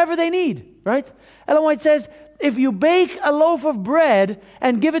whatever they need, right? Ellen White says, if you bake a loaf of bread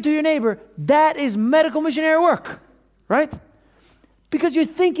and give it to your neighbor, that is medical missionary work, right? Because you're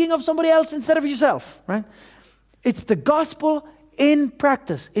thinking of somebody else instead of yourself, right? It's the gospel in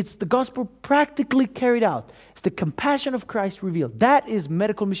practice. It's the gospel practically carried out. It's the compassion of Christ revealed. That is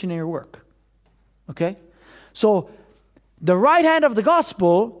medical missionary work, okay? So, the right hand of the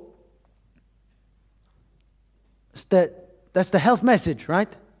gospel, that's the health message,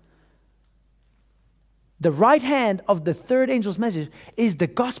 right? The right hand of the third angel's message is the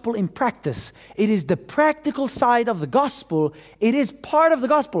gospel in practice. It is the practical side of the gospel. It is part of the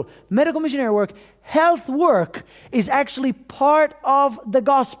gospel. Medical missionary work, health work is actually part of the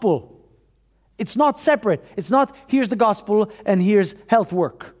gospel. It's not separate. It's not here's the gospel and here's health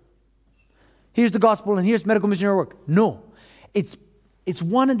work. Here's the gospel and here's medical missionary work. No. It's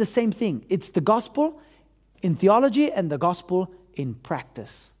one and the same thing. It's the gospel in theology and the gospel in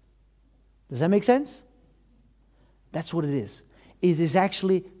practice. Does that make sense? That's what it is. It is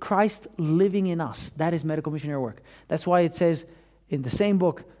actually Christ living in us. That is medical missionary work. That's why it says in the same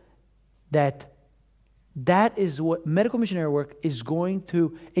book that is what medical missionary work is going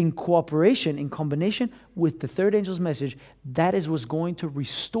to, in cooperation, in combination with the third angel's message, that is what's going to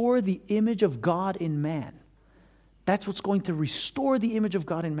restore the image of God in man. That's what's going to restore the image of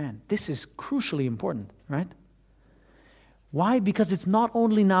God in man. This is crucially important, right? Why? Because it's not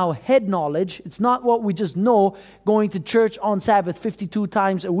only now head knowledge. It's not what we just know, going to church on Sabbath 52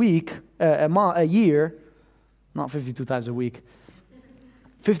 times a week, a year. Not 52 times a week.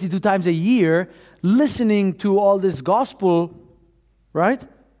 52 times a year, listening to all this gospel, right?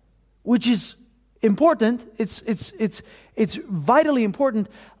 Which is important. It's vitally important,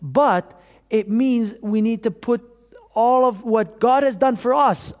 but it means we need to put all of what God has done for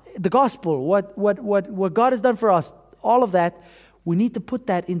us, the gospel, what God has done for us, all of that, we need to put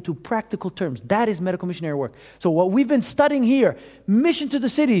that into practical terms. That is medical missionary work. So what we've been studying here, mission to the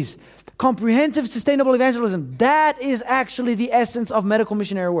cities, comprehensive sustainable evangelism, that is actually the essence of medical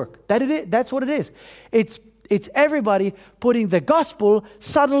missionary work. That's what it is. It's everybody putting the gospel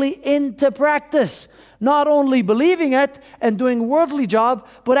suddenly into practice. Not only believing it and doing worldly job,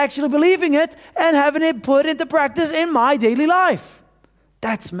 but actually believing it and having it put into practice in my daily life.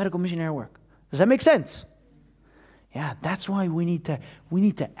 That's medical missionary work. Does that make sense? Yeah, that's why we need to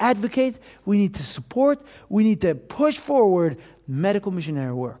advocate, we need to support, we need to push forward medical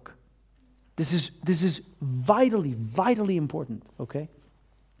missionary work. This is vitally important, okay?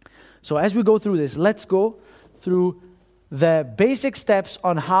 So as we go through this, let's go through the basic steps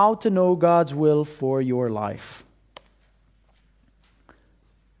on how to know God's will for your life.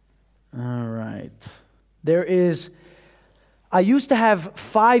 All right. I used to have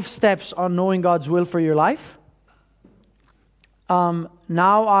 5 steps on knowing God's will for your life.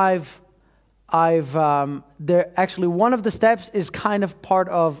 Now actually one of the steps is kind of part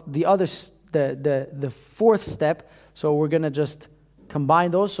of the other, the 4th step. So we're going to just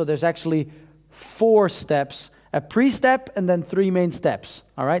combine those. So there's actually 4 steps, a pre-step and then 3 main steps.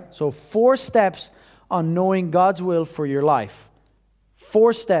 All right. So 4 steps on knowing God's will for your life.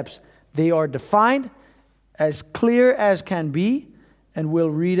 4 steps. They are defined as clear as can be, and we'll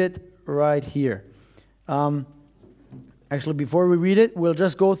read it right here. Actually, before we read it, we'll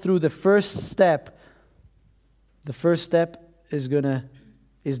just go through the first step. The first step is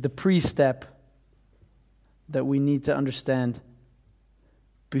the pre-step that we need to understand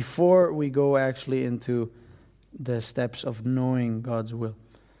before we go actually into the steps of knowing God's will.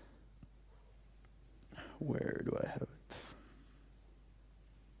 Where do I have it?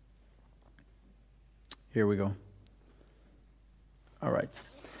 Here we go. All right.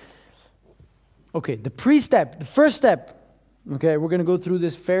 Okay, the pre-step, the first step. Okay, we're going to go through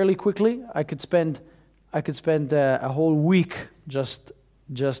this fairly quickly. I could spend a whole week just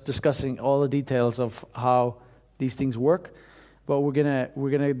discussing all the details of how these things work, but we're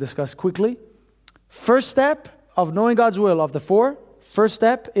gonna discuss quickly. First step of knowing God's will of the 4. First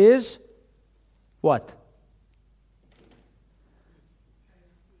step is what?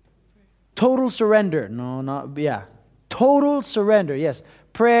 Total surrender. Total surrender. Yes.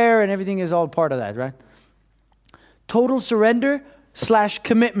 Prayer and everything is all part of that, right? Total surrender /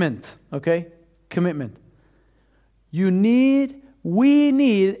 commitment. Okay? Commitment. We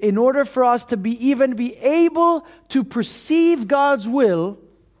need, in order for us to be able to perceive God's will,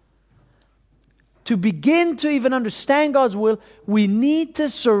 to begin to even understand God's will, we need to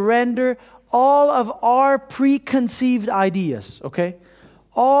surrender all of our preconceived ideas, okay?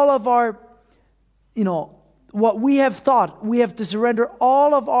 All of our, what we have thought, we have to surrender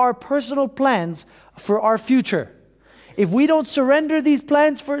all of our personal plans for our future. If we don't surrender these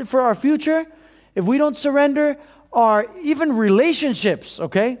plans for our future, if we don't surrender our even relationships,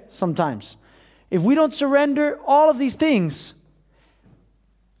 okay, sometimes, if we don't surrender all of these things,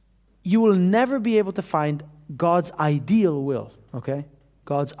 you will never be able to find God's ideal will, okay?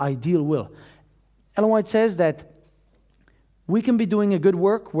 God's ideal will. Ellen White says that we can be doing a good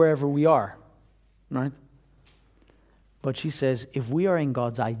work wherever we are, right? But she says, if we are in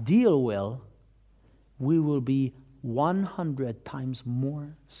God's ideal will, we will be 100 times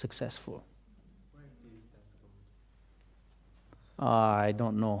more successful. I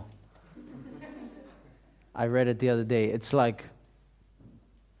don't know. I read it the other day. It's like,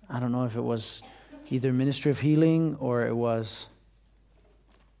 I don't know if it was either Ministry of Healing or it was,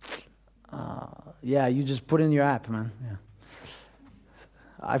 you just put in your app, man. Yeah.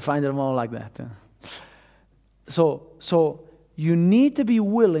 I find them all like that. So you need to be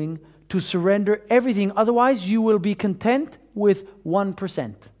willing to surrender everything. Otherwise, you will be content with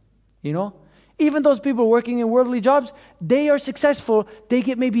 1%. Even those people working in worldly jobs, they are successful. They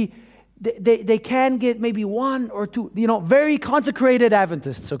get they can get maybe 1 or 2, very consecrated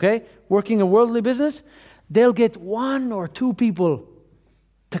Adventists, okay? Working a worldly business, they'll get 1 or 2 people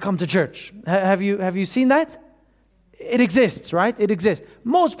to come to church. Have you seen that? It exists, right? It exists.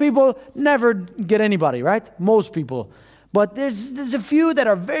 Most people never get anybody, right? Most people. But there's a few that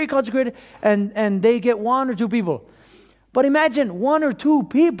are very consecrated and they get 1 or 2 people. But imagine 1 or 2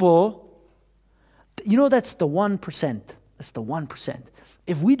 people, that's the 1%. That's the 1%.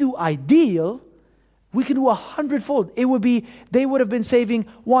 If we do ideal, we can do 100-fold. They would have been saving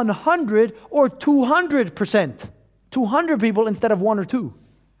 100 or 200%. 200 people instead of 1 or 2,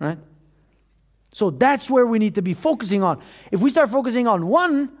 right? So that's where we need to be focusing on. If we start focusing on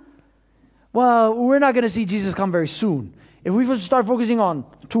 1, well, we're not going to see Jesus come very soon. If we start focusing on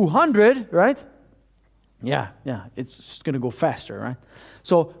 200, right? Yeah, it's just going to go faster, right?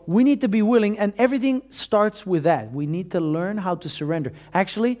 So we need to be willing, and everything starts with that. We need to learn how to surrender.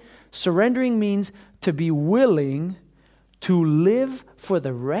 Actually, surrendering means to be willing to live for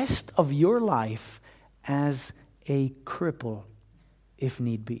the rest of your life as a cripple, if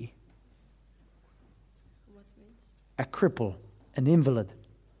need be. What means? A cripple, an invalid.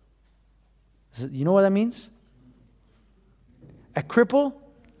 You know what that means? A cripple?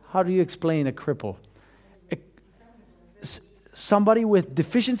 How do you explain a cripple? Somebody with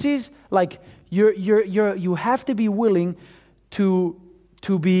deficiencies, like you have to be willing to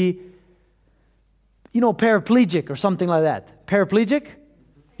be, paraplegic or something like that. Paraplegic,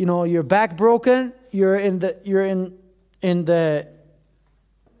 your back broken, you're in the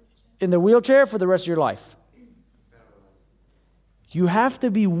wheelchair for the rest of your life. You have to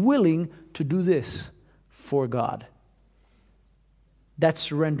be willing to do this for God. That's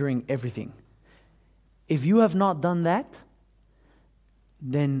surrendering everything. If you have not done that,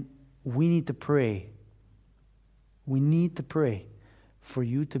 then we need to pray. We need to pray for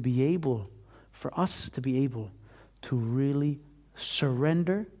you to be able, for us to be able to really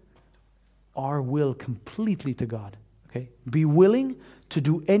surrender our will completely to God. Okay? Be willing to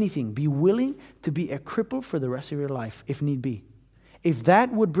do anything. Be willing to be a cripple for the rest of your life, if need be. If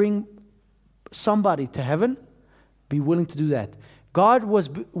that would bring somebody to heaven, be willing to do that. God was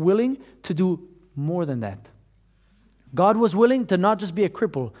willing to do more than that. God was willing to not just be a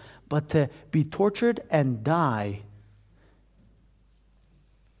cripple, but to be tortured and die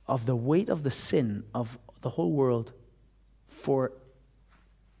of the weight of the sin of the whole world for,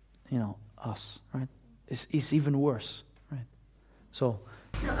 us, right? It's even worse, right? So,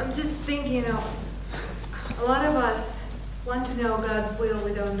 I'm just thinking, a lot of us want to know God's will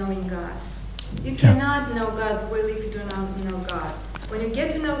without knowing God. You cannot know God's will if you do not know God. When you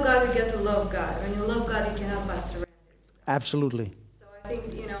get to know God, you get to love God. When you love God, you cannot but surrender. absolutely. So I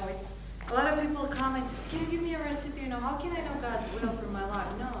think, it's a lot of people comment, can you give me a recipe? How can I know God's will for my life?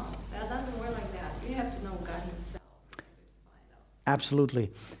 No, that doesn't work like that. You have to know God Himself.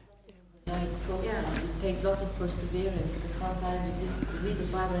 Absolutely. Process. It takes lots of perseverance, because sometimes you just read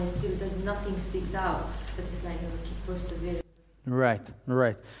the Bible and still nothing sticks out. But it's like keep persevering.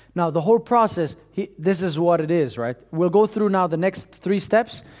 Right. Now, the whole process, this is what it is, right? We'll go through now the next 3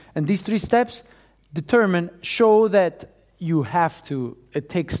 steps, and these 3 steps show that you have to, it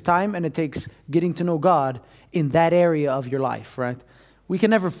takes time and it takes getting to know God in that area of your life, right? We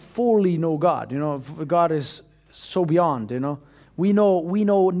can never fully know God, God is so beyond, We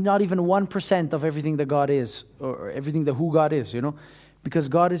know not even 1% of everything that God is, or everything that who God is, because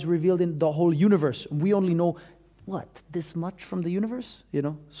God is revealed in the whole universe. We only know, this much from the universe,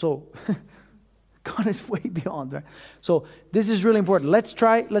 So God is way beyond, right? So this is really important. Let's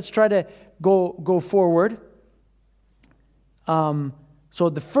try to go forward. So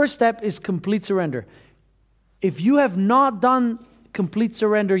the first step is complete surrender. If you have not done complete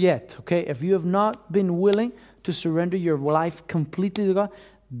surrender yet, okay, if you have not been willing to surrender your life completely to God,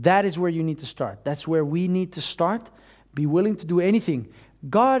 that is where you need to start. That's where we need to start. Be willing to do anything.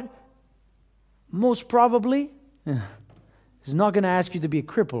 God, most probably, is not going to ask you to be a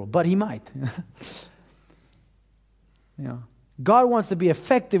cripple, but He might. God wants to be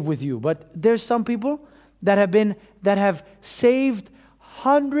effective with you, but there's some people that have saved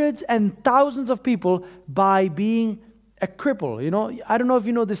hundreds and thousands of people by being a cripple. I don't know if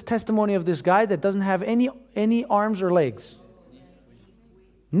you know this testimony of this guy that doesn't have any arms or legs.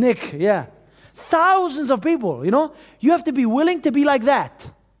 Nick, yeah. Thousands of people, You have to be willing to be like that.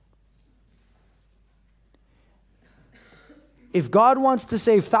 If God wants to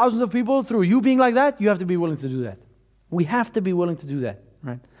save thousands of people through you being like that, you have to be willing to do that. We have to be willing to do that,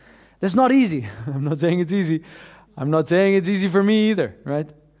 right? That's not easy. I'm not saying it's easy. I'm not saying it's easy for me either, right?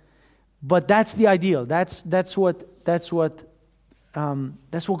 But that's the ideal. That's what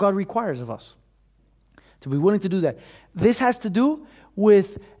God requires of us, to be willing to do that. This has to do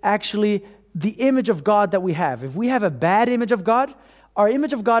with actually the image of God that we have. If we have a bad image of God, our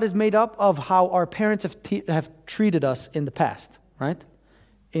image of God is made up of how our parents have treated us in the past, right?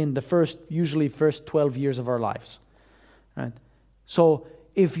 In the usually first 12 years of our lives, right? So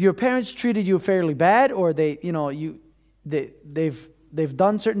if your parents treated you fairly bad, or they've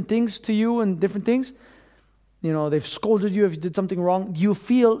done certain things to you and different things, they've scolded you if you did something wrong, you'll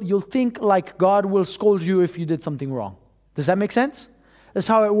think like God will scold you if you did something wrong. Does that make sense? That's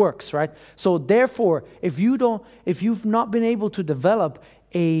how it works, right? So therefore, if you've not been able to develop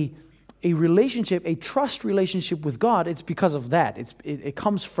a relationship, a trust relationship with God, it's because of that. It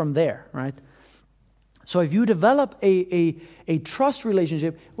comes from there, right? So if you develop a trust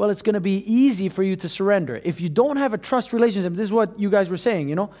relationship, well, it's going to be easy for you to surrender. If you don't have a trust relationship, this is what you guys were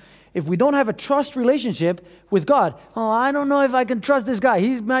saying, If we don't have a trust relationship with God, I don't know if I can trust this guy.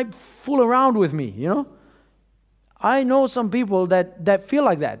 He might fool around with me, I know some people that feel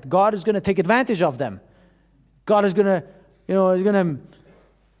like that. God is going to take advantage of them. God is going to,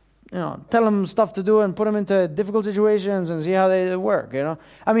 tell them stuff to do and put them into difficult situations and see how they work,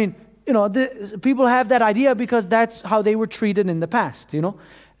 I mean, people have that idea because that's how they were treated in the past,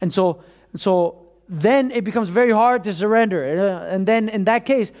 And so then it becomes very hard to surrender. And then in that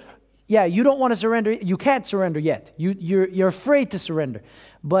case, you don't want to surrender. You can't surrender yet. You're afraid to surrender.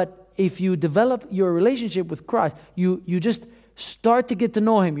 But if you develop your relationship with Christ, you just start to get to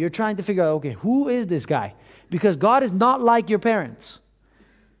know Him. You're trying to figure out, okay, who is this guy? Because God is not like your parents.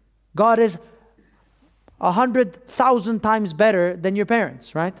 God is 100,000 times better than your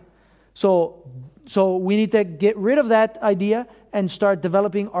parents, right? So we need to get rid of that idea and start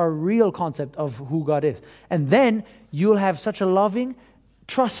developing our real concept of who God is. And then you'll have such a loving,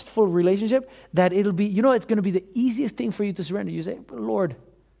 trustful relationship that it'll be, it's going to be the easiest thing for you to surrender. You say, Lord,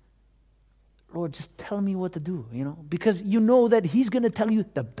 just tell me what to do, because you know that He's going to tell you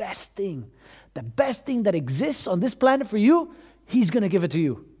the best thing that exists on this planet for you. He's going to give it to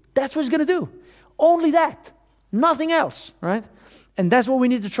you. That's what He's going to do. Only that, nothing else, right? And that's what we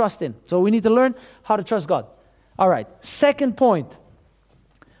need to trust in. So we need to learn how to trust God. All right, second point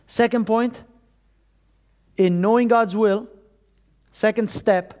in knowing God's will, second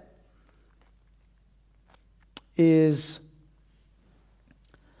step is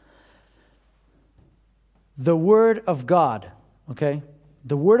the Word of God, okay?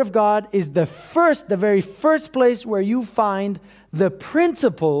 The Word of God is the very first place where you find the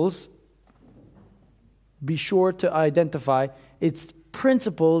principles. Be sure to identify its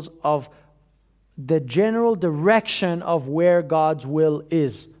principles of the general direction of where God's will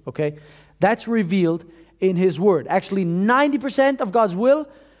is, okay? That's revealed in His Word. Actually, 90% of God's will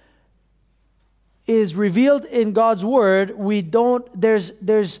is revealed in God's Word. It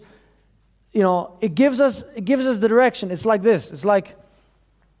gives us the direction. It's like this. It's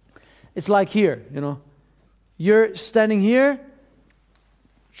like here, You're standing here.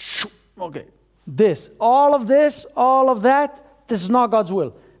 Okay. All of that, this is not God's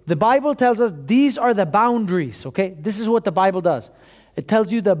will. The Bible tells us these are the boundaries, okay? This is what the Bible does. It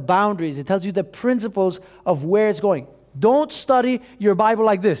tells you the boundaries. It tells you the principles of where it's going. Don't study your Bible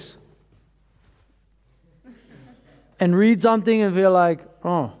like this. And read something and feel like,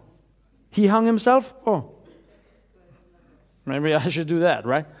 oh, He hung Himself? Oh, maybe I should do that,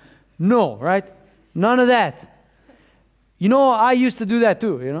 right? No, right? None of that. I used to do that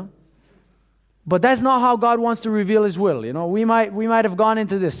too, But that's not how God wants to reveal His will, We might have gone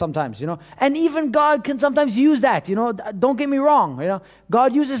into this sometimes, And even God can sometimes use that, Don't get me wrong,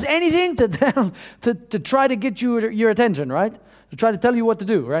 God uses anything to try to get your attention, right? To try to tell you what to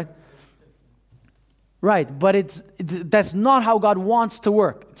do, right? Right, but that's not how God wants to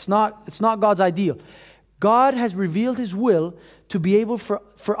work. It's not God's ideal. God has revealed His will to be able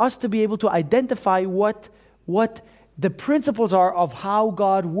for us to be able to identify what the principles are of how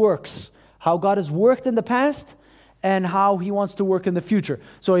God works. How God has worked in the past and how He wants to work in the future.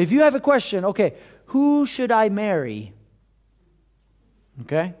 So if you have a question, okay, who should I marry?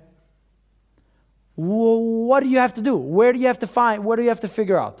 Okay? What do you have to do? Where do you have to find? What do you have to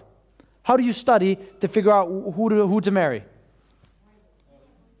figure out? How do you study to figure out who to marry?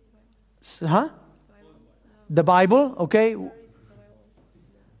 Huh? The Bible, okay?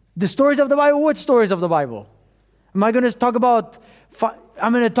 The stories of the Bible? What stories of the Bible? Am I going to talk about...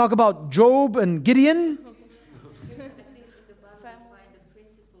 I'm going to talk about Job and Gideon. The Bible find the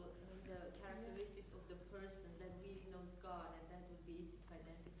principle, the characteristics of the person that really knows God, and that would be easy to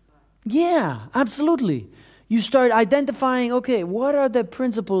identify. Yeah, absolutely. You start identifying, okay, what are the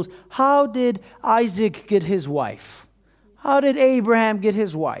principles? How did Isaac get his wife? How did Abraham get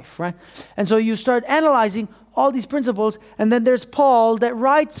his wife, right? And so you start analyzing all these principles, and then there's Paul that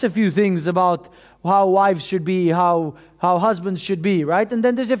writes a few things about how wives should be, how husbands should be, right? And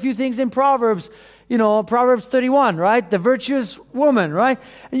then there's a few things in Proverbs, Proverbs 31, right? The virtuous woman, right?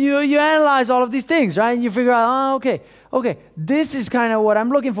 And you analyze all of these things, right? And you figure out, okay, this is kind of what I'm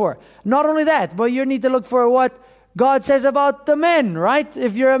looking for. Not only that, but you need to look for what God says about the men, right?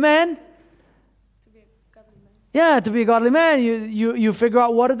 If you're a man, to be a godly man, you figure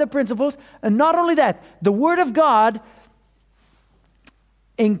out what are the principles. And not only that, the Word of God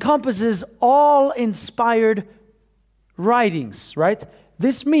encompasses all inspired writings, right?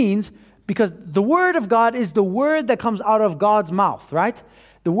 This means, because the Word of God is the word that comes out of God's mouth, right?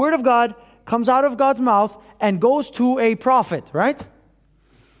 The Word of God comes out of God's mouth and goes to a prophet, right?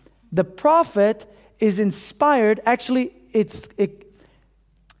 The prophet is inspired. Actually,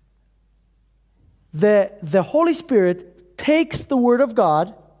 the Holy Spirit takes the Word of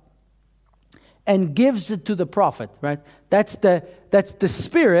God and gives it to the prophet, right? That's the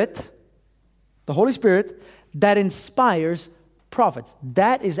Spirit, the Holy Spirit, that inspires prophets.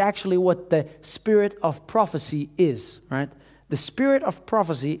 That is actually what the spirit of prophecy is, right? The spirit of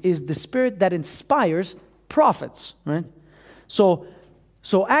prophecy is the spirit that inspires prophets, right? So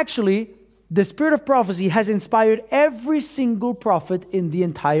actually, the spirit of prophecy has inspired every single prophet in the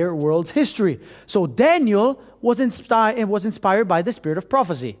entire world's history. So Daniel was inspired by the spirit of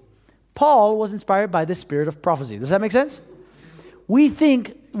prophecy. Paul was inspired by the spirit of prophecy. Does that make sense? We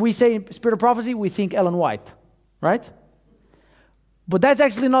say spirit of prophecy, we think Ellen White, right? But that's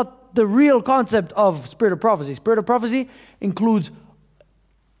actually not not the real concept of spirit of prophecy. Spirit of prophecy includes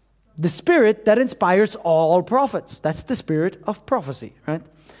the spirit that inspires all prophets. That's the spirit of prophecy, right?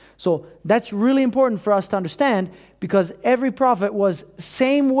 So that's really important for us to understand, because every prophet was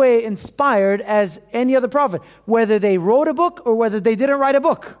same way inspired as any other prophet, whether they wrote a book or whether they didn't write a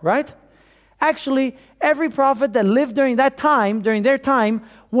book, right? Actually, every prophet that lived during their time,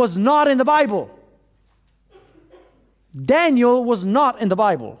 was not in the Bible. Daniel was not in the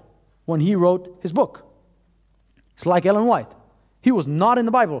Bible when he wrote his book. It's like Ellen White. He was not in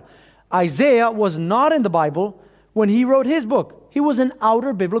the Bible. Isaiah was not in the Bible when he wrote his book. He was an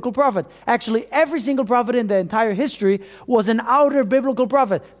outer biblical prophet. Actually, every single prophet in the entire history was an outer biblical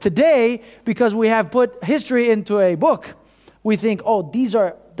prophet. Today, because we have put history into a book, we think, oh, these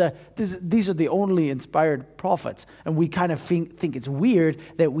are the only inspired prophets. And we kind of think it's weird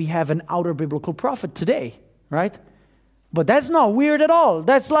that we have an outer biblical prophet today, right? But that's not weird at all.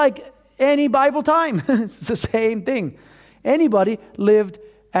 That's like any Bible time. It's the same thing. Anybody lived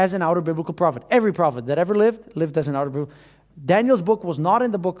as an outer biblical prophet. Every prophet that ever lived as an outer biblical. Daniel's book was not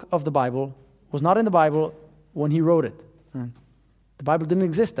in the book of the Bible, was not in the Bible when he wrote it. Right? The Bible didn't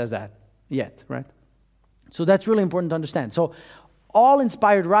exist as that yet, right? So that's really important to understand. So all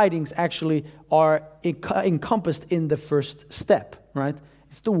inspired writings actually are encompassed in the first step, right?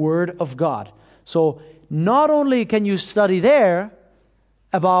 It's the Word of God. So not only can you study there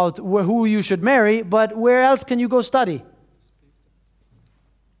about who you should marry, but where else can you go study?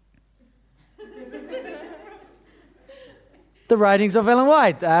 The writings of Ellen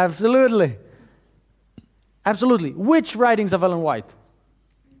White, absolutely. Absolutely. Which writings of Ellen White?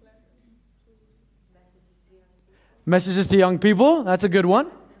 Messages to Young People, that's a good one.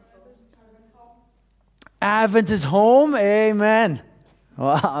 Adventist Home, amen.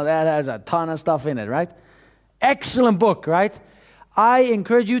 Wow, that has a ton of stuff in it, right? Excellent book, right? I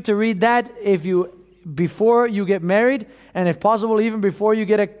encourage you to read that before you get married, and if possible, even before you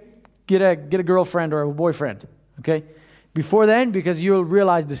get a girlfriend or a boyfriend, okay? Before then, because you'll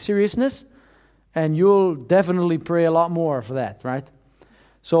realize the seriousness, and you'll definitely pray a lot more for that, right?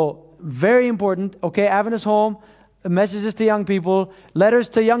 So, very important, okay? Adventist Home, Messages to Young People, Letters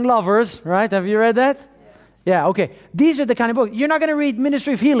to Young Lovers, right? Have you read that? Yeah, okay. These are the kind of books. You're not going to read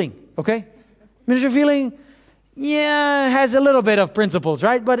Ministry of Healing, okay? Ministry of Healing, has a little bit of principles,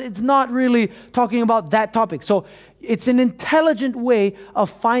 right? But it's not really talking about that topic. So it's an intelligent way of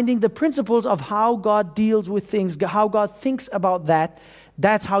finding the principles of how God deals with things, how God thinks about that.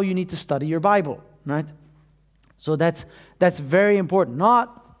 That's how you need to study your Bible, right? So that's very important.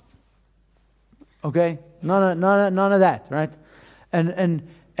 Okay? None of that, right? And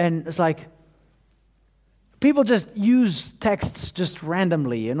it's like, people just use texts just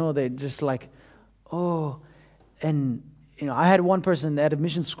randomly, they just like, and I had one person at a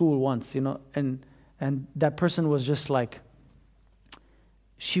mission school once, and that person was just like,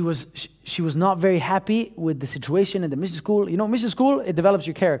 she was not very happy with the situation in the mission school. Mission school, it develops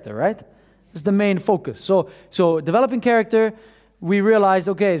your character, right? It's the main focus. So developing character, we realized,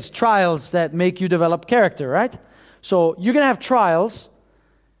 okay, it's trials that make you develop character, right? So you're going to have trials.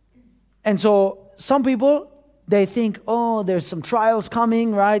 And so some people, they think, there's some trials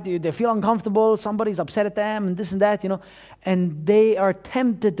coming, right? They feel uncomfortable. Somebody's upset at them and this and that, And they are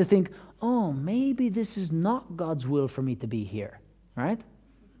tempted to think, maybe this is not God's will for me to be here, right?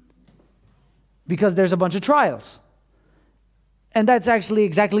 Because there's a bunch of trials. And that's actually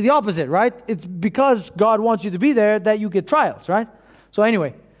exactly the opposite, right? It's because God wants you to be there that you get trials, right? So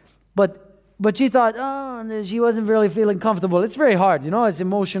anyway, but she thought, she wasn't really feeling comfortable. It's very hard, it's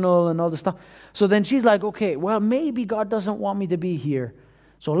emotional and all this stuff. So then she's like, okay, well, maybe God doesn't want me to be here.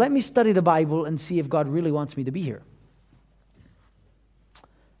 So let me study the Bible and see if God really wants me to be here.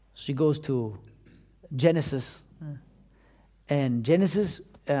 She goes to Genesis. And Genesis,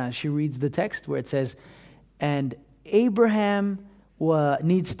 she reads the text where it says, and Abraham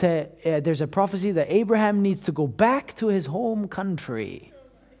there's a prophecy that Abraham needs to go back to his home country.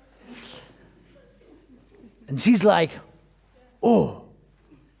 And she's like,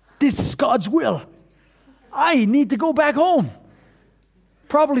 this is God's will. I need to go back home.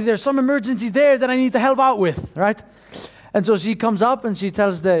 Probably there's some emergency there that I need to help out with, right? And so she comes up and she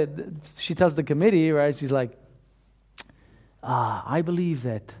tells the committee, right? She's like, I believe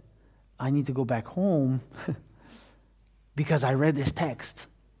that I need to go back home because I read this text.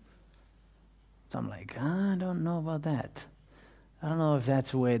 So I'm like, I don't know about that. I don't know if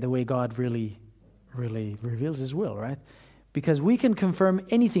that's the way God really reveals His will, right? Because we can confirm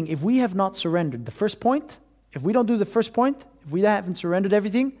anything. If we have not surrendered the first point, if we don't do the first point, if we haven't surrendered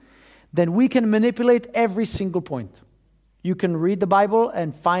everything, then we can manipulate every single point. You can read the Bible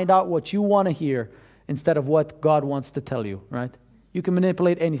and find out what you want to hear instead of what God wants to tell you, right? You can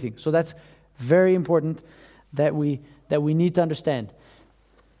manipulate anything. So that's very important that we need to understand.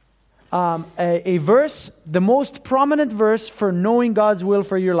 A verse, the most prominent verse for knowing God's will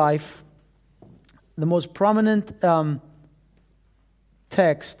for your life, the most prominent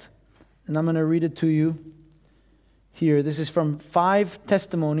text, and I'm going to read it to you here. This is from 5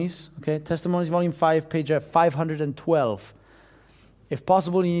 Testimonies, okay? Testimonies, volume 5, page 512. If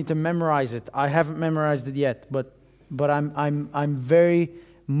possible, you need to memorize it. I haven't memorized it yet, but I'm very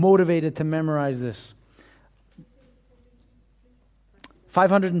motivated to memorize this.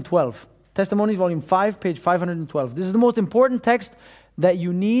 512. Testimonies, volume 5, page 512. This is the most important text that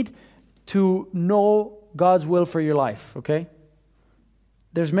you need to know God's will for your life, okay?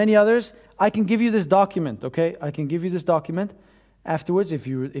 There's many others. I can give you this document, okay? I can give you this document afterwards if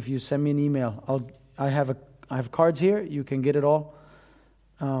you send me an email. I have cards here. You can get it all.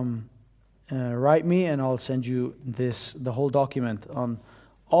 Write me and I'll send you the whole document on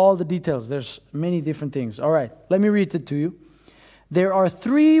all the details. There's many different things. All right, let me read it to you. There are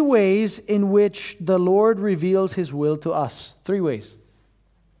 3 ways in which the Lord reveals His will to us. 3 ways.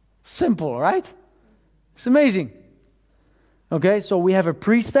 Simple, right? It's amazing. Okay, so we have a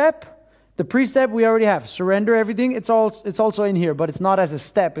pre-step. The pre-step we already have. Surrender everything. It's also in here, but it's not as a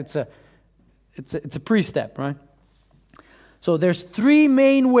step. It's a pre-step, right? So there's 3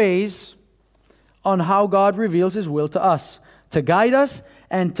 main ways on how God reveals His will to us. To guide us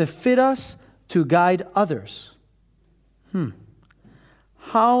and to fit us to guide others.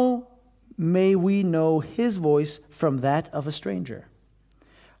 How may we know His voice from that of a stranger?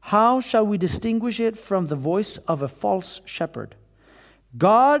 How shall we distinguish it from the voice of a false shepherd?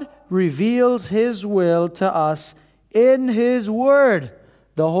 God reveals His will to us in His Word,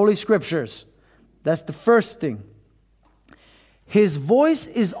 the Holy Scriptures. That's the first thing. His voice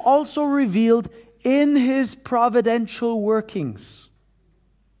is also revealed in His providential workings.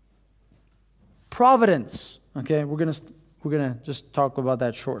 Providence. Okay, we're gonna just talk about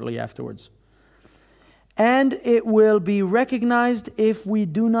that shortly afterwards. And it will be recognized if we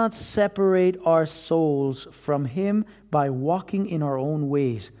do not separate our souls from Him by walking in our own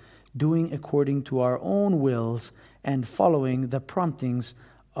ways, doing according to our own wills, and following the promptings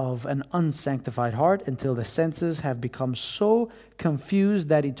of an unsanctified heart until the senses have become so confused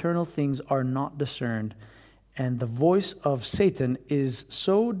that eternal things are not discerned, and the voice of Satan is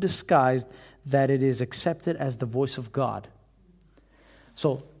so disguised that it is accepted as the voice of God.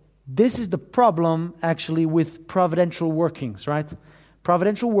 So this is the problem actually with providential workings, right?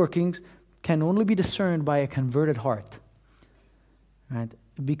 Providential workings can only be discerned by a converted heart, right?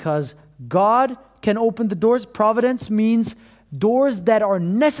 Because God can open the doors. Providence means doors that are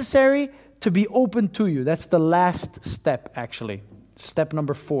necessary to be opened to you. That's the last step, actually. Step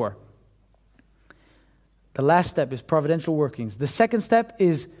number 4. The last step is providential workings. The second step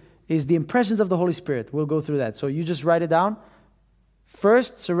is the impressions of the Holy Spirit. We'll go through that. So you just write it down.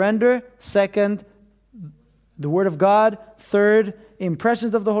 First, surrender. Second, the Word of God. Third,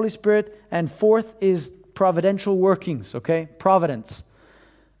 impressions of the Holy Spirit. And fourth is providential workings, okay? Providence.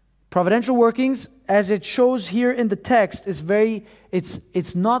 Providential workings, as it shows here in the text,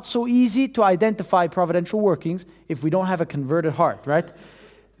 it's not so easy to identify providential workings if we don't have a converted heart, right?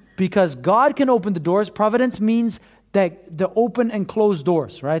 Because God can open the doors. Providence means that the open and closed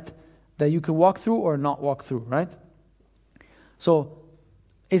doors, right? That you can walk through or not walk through, right? So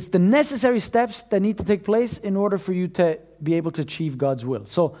it's the necessary steps that need to take place in order for you to be able to achieve God's will.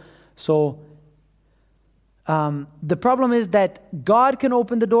 So the problem is that God can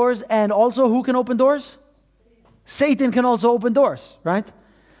open the doors, and also who can open doors? Satan can also open doors, right?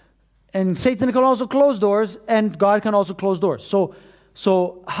 And Satan can also close doors, and God can also close doors.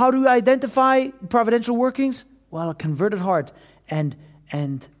 So how do you identify providential workings? Well, a converted heart and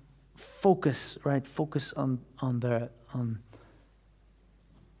focus, right? Focus on the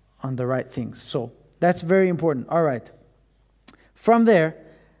right things. So that's very important. All right. From there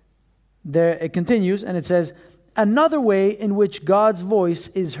it continues, and it says, another way in which God's voice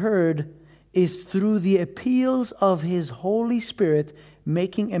is heard is through the appeals of His Holy Spirit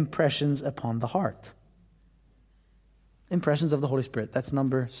making impressions upon the heart. Impressions of the Holy Spirit. That's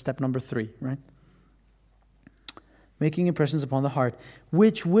step number 3, right? Making impressions upon the heart,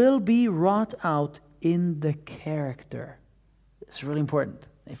 which will be wrought out in the character. It's really important.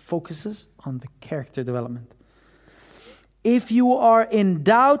 It focuses on the character development. If you are in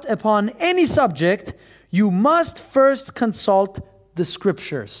doubt upon any subject, you must first consult the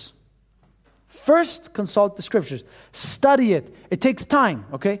Scriptures. First consult the Scriptures. Study it. It takes time,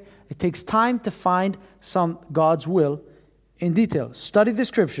 okay? It takes time to find God's will in detail. Study the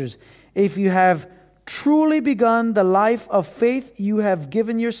scriptures. If you have truly begun the life of faith, you have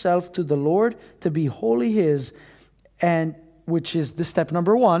given yourself to the Lord to be wholly His, and which is the step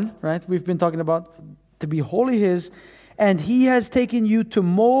number 1, right? We've been talking about to be wholly His, and He has taken you to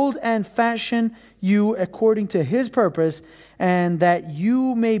mold and fashion you according to His purpose, and that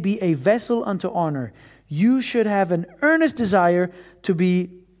you may be a vessel unto honor. You should have an earnest desire to be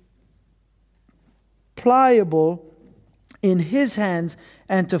pliable in His hands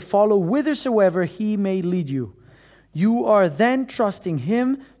and to follow whithersoever He may lead you. You are then trusting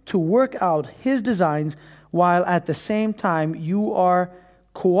Him to work out His designs, while at the same time you are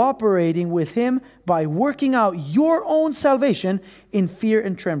cooperating with Him by working out your own salvation in fear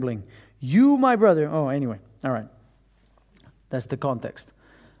and trembling. You, my brother, all right. That's the context.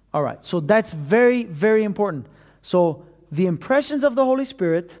 All right, so that's very, very important. So the impressions of the Holy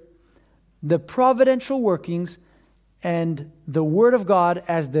Spirit, the providential workings, and the Word of God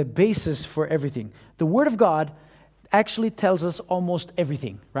as the basis for everything. The Word of God actually tells us almost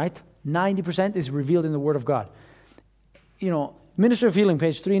everything, right? 90% is revealed in the Word of God. Ministry of Healing,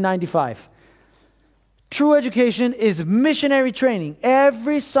 page 395. True education is missionary training.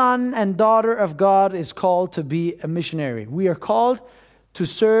 Every son and daughter of God is called to be a missionary. We are called to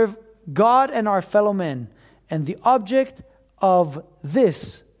serve God and our fellow men. And the object of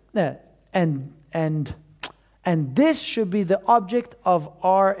this, and this should be the object of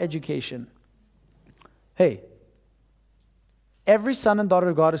our education. Hey, every son and daughter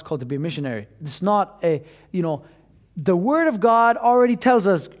of God is called to be a missionary. It's not the Word of God already tells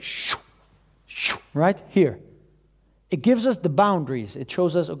us, right here. It gives us the boundaries. It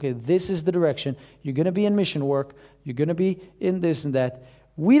shows us, okay, this is the direction. You're going to be in mission work. You're going to be in this and that.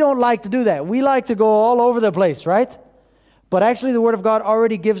 We don't like to do that. We like to go all over the place, right? But actually the Word of God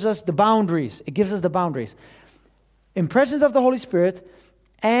already gives us the boundaries. It gives us the boundaries. Impressions of the Holy Spirit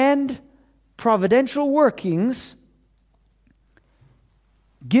and providential workings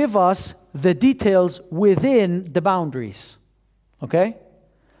give us the details within the boundaries. Okay?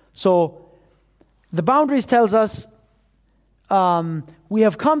 So the boundaries tells us we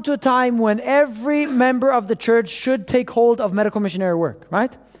have come to a time when every member of the church should take hold of medical missionary work,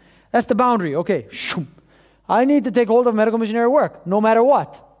 right? That's the boundary. Okay, I need to take hold of medical missionary work, no matter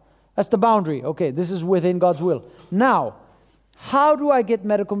what. That's the boundary. Okay, this is within God's will. Now, how do I get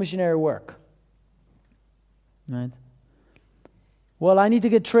medical missionary work? Right? Well, I need to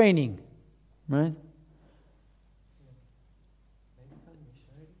get training, right?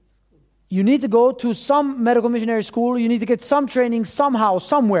 You need to go to some medical missionary school. You need to get some training somehow,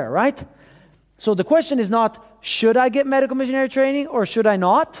 somewhere, right? So the question is not, should I get medical missionary training or should I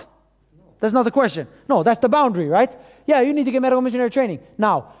not? That's not the question. No, that's the boundary, right? Yeah, you need to get medical missionary training.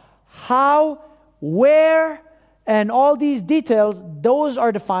 Now, how, where, and all these details, those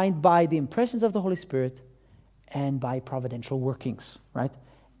are defined by the impressions of the Holy Spirit and by providential workings, right?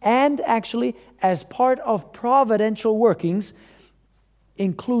 And actually, as part of providential workings,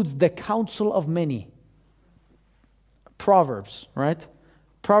 includes the counsel of many. Proverbs, right?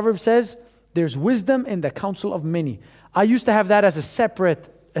 Proverbs says there's wisdom in the counsel of many. I used to have that as a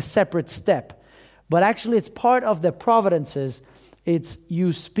separate step, but actually it's part of the providences. It's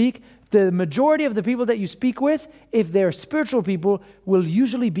you speak. The majority of the people that you speak with, if they're spiritual people, will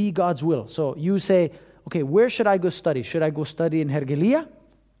usually be God's will. So you say, okay, where should I go study? Should I go study in Hergelia?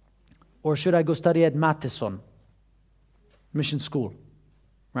 Or should I go study at Matteson Mission School?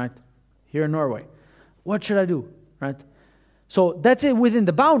 Right? Here in Norway. What should I do? Right? So that's it within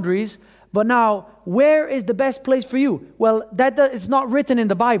the boundaries. But now, where is the best place for you? Well, it's not written in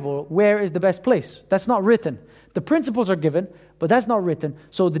the Bible, where is the best place. That's not written. The principles are given, but that's not written.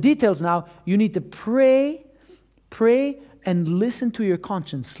 So the details now, you need to pray, and listen to your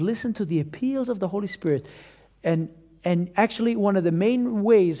conscience. Listen to the appeals of the Holy Spirit. And actually, one of the main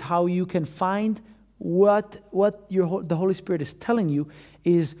ways how you can find what the Holy Spirit is telling you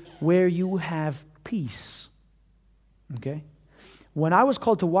is where you have peace. Okay? When I was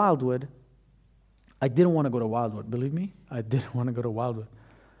called to Wildwood, I didn't want to go to Wildwood. Believe me, I didn't want to go to Wildwood.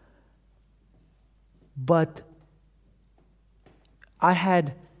 But I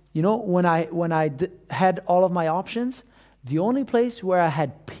had, when I had all of my options, the only place where I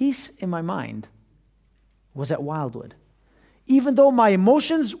had peace in my mind was at Wildwood. Even though my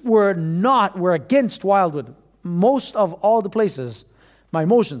emotions were against Wildwood, most of all the places, my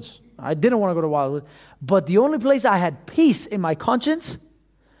emotions, I didn't want to go to Wildwood. But the only place I had peace in my conscience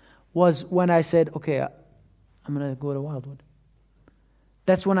was when I said, okay, I'm going to go to Wildwood.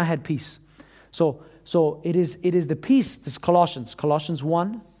 That's when I had peace. So it is the peace, this Colossians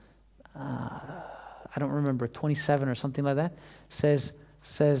 1. I don't remember, 27 or something like that, says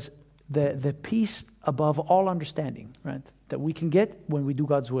the peace above all understanding, right? That we can get when we do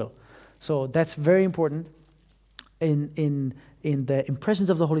God's will. So that's very important in the presence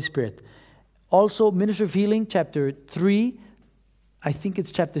of the Holy Spirit. Also, Ministry of Healing, chapter 3, I think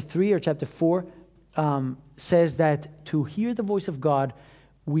it's chapter 3 or chapter 4, says that to hear the voice of God,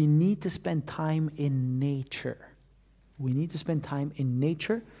 we need to spend time in nature. We need to spend time in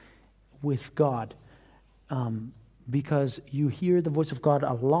nature with God, because you hear the voice of God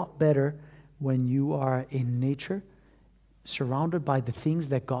a lot better when you are in nature, surrounded by the things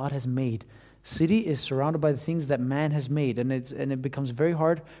that God has made. City is surrounded by the things that man has made, and it becomes very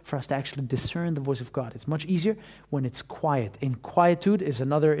hard for us to actually discern the voice of God. It's much easier when it's quiet. In quietude is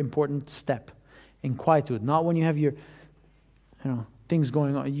another important step. In quietude, not when you have your, things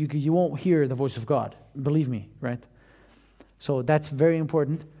going on. You won't hear the voice of God. Believe me, right? So that's very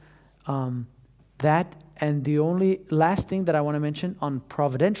important. That, and the only last thing that I want to mention on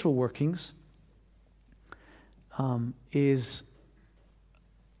providential workings is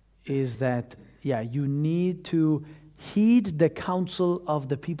that, you need to heed the counsel of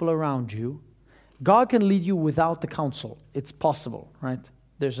the people around you. God can lead you without the counsel. It's possible, right?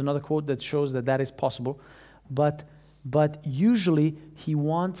 There's another quote that shows that is possible. But usually He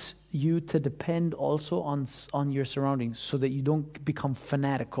wants you to depend also on your surroundings so that you don't become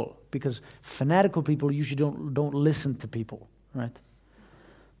fanatical. Because fanatical people usually don't listen to people, right?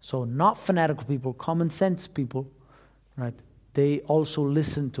 So not fanatical people, common sense people, right? They also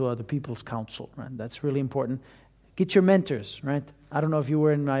listen to other people's counsel, right? That's really important. Get your mentors, right? I don't know if you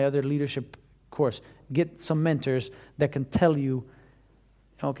were in my other leadership course. Get some mentors that can tell you,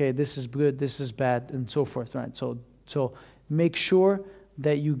 okay, this is good, this is bad, and so forth, right? So make sure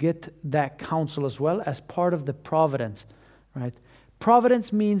that you get that counsel as well as part of the providence, right?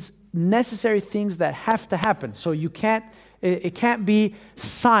 Providence means necessary things that have to happen. So it can't be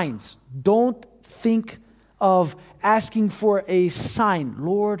signs. Don't think of asking for a sign.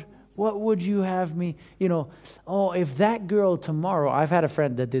 Lord, what would you have me, if that girl tomorrow, I've had a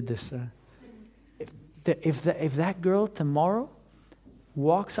friend that did this. If that girl tomorrow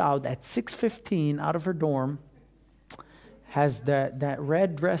walks out at 6:15 out of her dorm, has that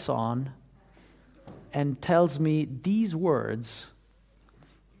red dress on, and tells me these words,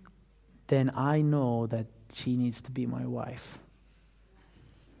 then I know that she needs to be my wife.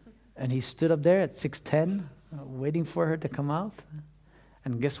 And he stood up there at 6:10, waiting for her to come out.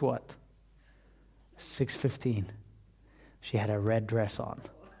 And guess what? 6:15, she had a red dress on.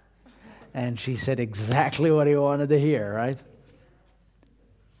 And she said exactly what he wanted to hear, right?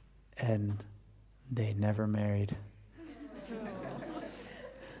 And they never married.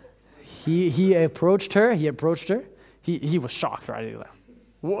 He approached her. He was shocked, right? He was like,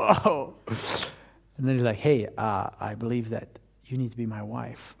 whoa. And then he's like, hey, I believe that you need to be my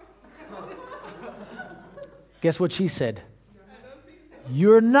wife. Guess what she said?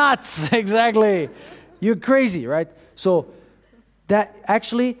 You're nuts. Exactly. You're crazy, right? So that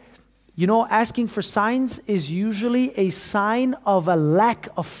actually, asking for signs is usually a sign of a lack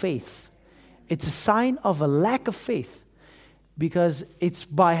of faith. It's a sign of a lack of faith, because it's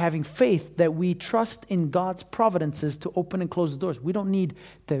by having faith that we trust in God's providences to open and close the doors. We don't need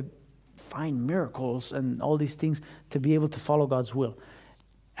to find miracles and all these things to be able to follow God's will.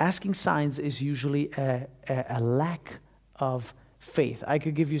 Asking signs is usually a lack of faith. I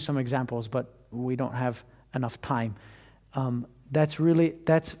could give you some examples, but we don't have enough time. That's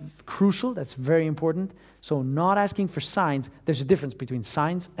crucial. That's very important. So not asking for signs, there's a difference between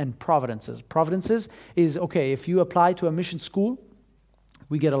signs and providences. Providences is, okay, if you apply to a mission school,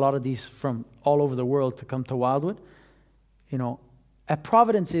 we get a lot of these from all over the world to come to Wildwood. A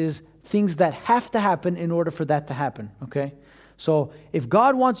providence is things that have to happen in order for that to happen, okay? So if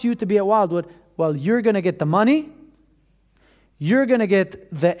God wants you to be at Wildwood, well, you're going to get the money, you're going to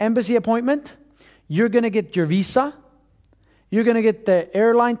get the embassy appointment, you're going to get your visa, you're going to get the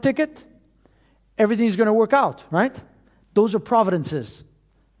airline ticket, everything's going to work out, right? Those are providences.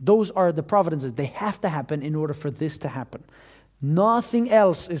 Those are the providences. They have to happen in order for this to happen. Nothing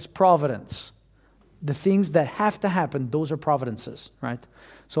else is providence. The things that have to happen, those are providences, right?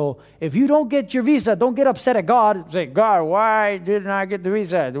 So if you don't get your visa, don't get upset at God. Say, God, why didn't I get the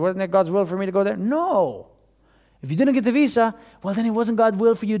visa? Wasn't it God's will for me to go there? No. If you didn't get the visa, well, then it wasn't God's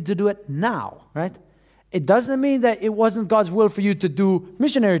will for you to do it now, right? It doesn't mean that it wasn't God's will for you to do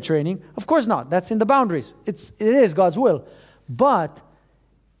missionary training. Of course not. That's in the boundaries. It is God's will. But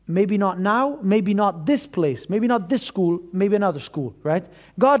maybe not now, maybe not this place, maybe not this school, maybe another school, right?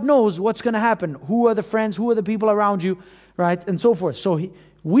 God knows what's going to happen. Who are the friends? Who are the people around you, right? And so forth. So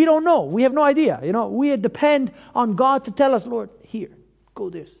We don't know. We have no idea. We depend on God to tell us, Lord, here, go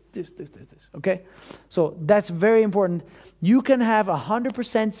this. Okay? So that's very important. You can have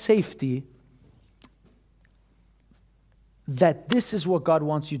 100% safety that this is what God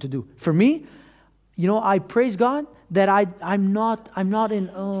wants you to do. For me, I praise God that I'm not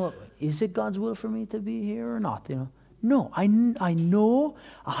in, is it God's will for me to be here or not? No, I know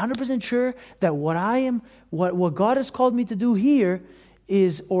 100% sure that what God has called me to do here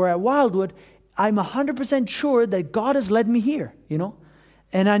or at Wildwood, I'm 100% sure that God has led me here,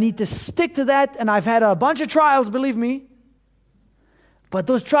 and I need to stick to that. And I've had a bunch of trials, believe me, but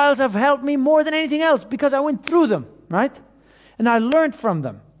those trials have helped me more than anything else because I went through them, right? And I learned from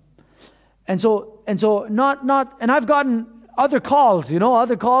them. And so not, and I've gotten other calls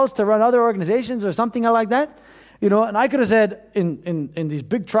to run other organizations or something like that, and I could have said in these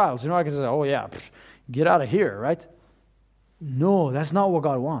big trials, I could have said, oh yeah, get out of here, right? No, that's not what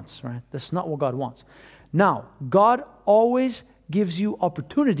God wants, right? That's not what God wants. Now, God always gives you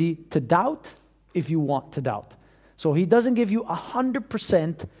opportunity to doubt if you want to doubt. So He doesn't give you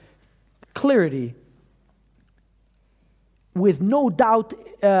 100% clarity with no doubt,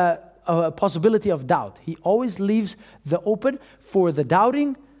 a possibility of doubt. He always leaves the open for the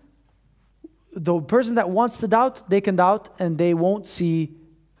doubting. The person that wants to doubt, they can doubt and they won't see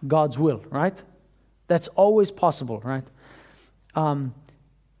God's will, right? That's always possible, right?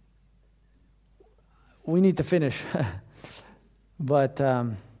 We need to finish. But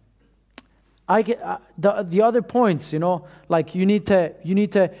I get the other points, like you need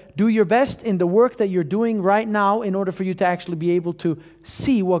to do your best in the work that you're doing right now in order for you to actually be able to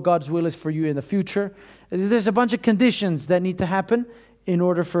see what God's will is for you in the future. There's a bunch of conditions that need to happen in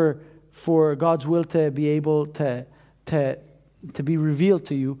order for God's will to be able to be revealed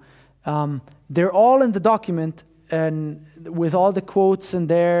to you. They're all in the document, and with all the quotes in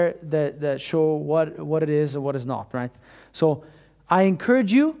there that show what it is and what is not, right? So I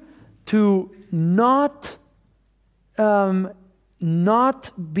encourage you to not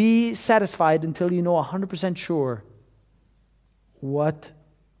be satisfied until you know 100% sure what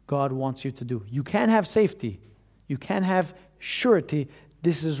God wants you to do. You can't have safety. You can't have surety.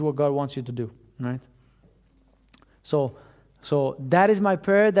 This is what God wants you to do, right? So that is my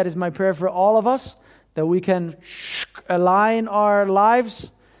prayer. That is my prayer for all of us, that we can align our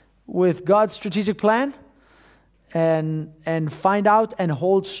lives with God's strategic plan and find out and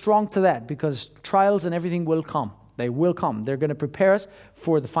hold strong to that, because trials and everything will come. They will come. They're going to prepare us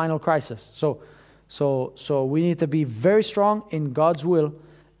for the final crisis. So we need to be very strong in God's will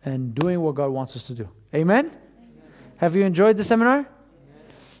and doing what God wants us to do. Amen? Amen. Have you enjoyed the seminar?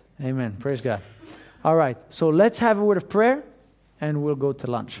 Amen. Praise God. All right. So let's have a word of prayer and we'll go to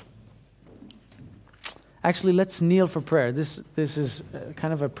lunch. Actually, let's kneel for prayer. This is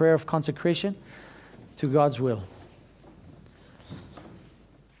kind of a prayer of consecration to God's will.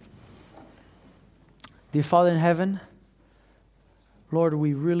 Dear Father in heaven, Lord,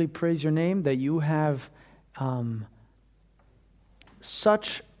 we really praise your name that you have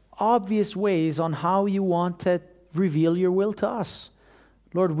such obvious ways on how you want to reveal your will to us.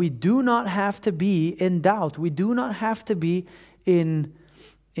 Lord, we do not have to be in doubt. We do not have to be in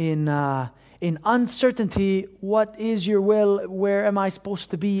uncertainty. What is your will? Where am I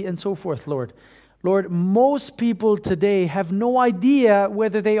supposed to be? And so forth, Lord. Lord, most people today have no idea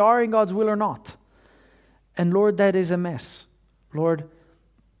whether they are in God's will or not. And Lord, that is a mess. Lord,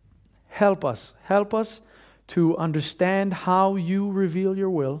 help us. Help us to understand how you reveal your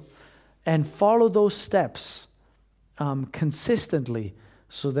will and follow those steps consistently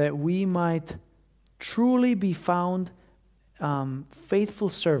so that we might truly be found faithful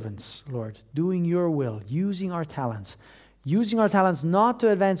servants, Lord, doing your will, using our talents not to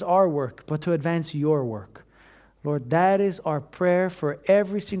advance our work, but to advance your work. Lord, that is our prayer for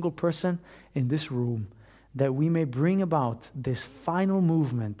every single person in this room, that we may bring about this final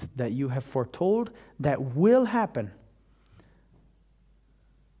movement that you have foretold that will happen.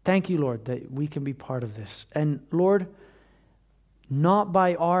 Thank you, Lord, that we can be part of this. And Lord, not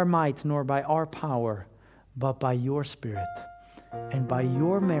by our might nor by our power, but by your Spirit and by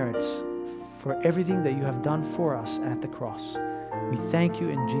your merits for everything that you have done for us at the cross. We thank you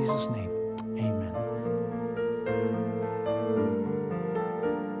in Jesus' name. Amen.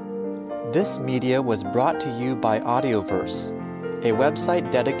 This media was brought to you by Audioverse, a website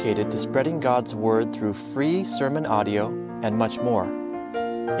dedicated to spreading God's Word through free sermon audio and much more.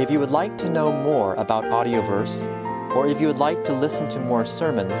 If you would like to know more about Audioverse, or if you would like to listen to more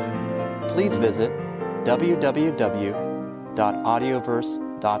sermons, please visit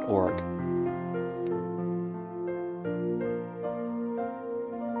www.audioverse.org.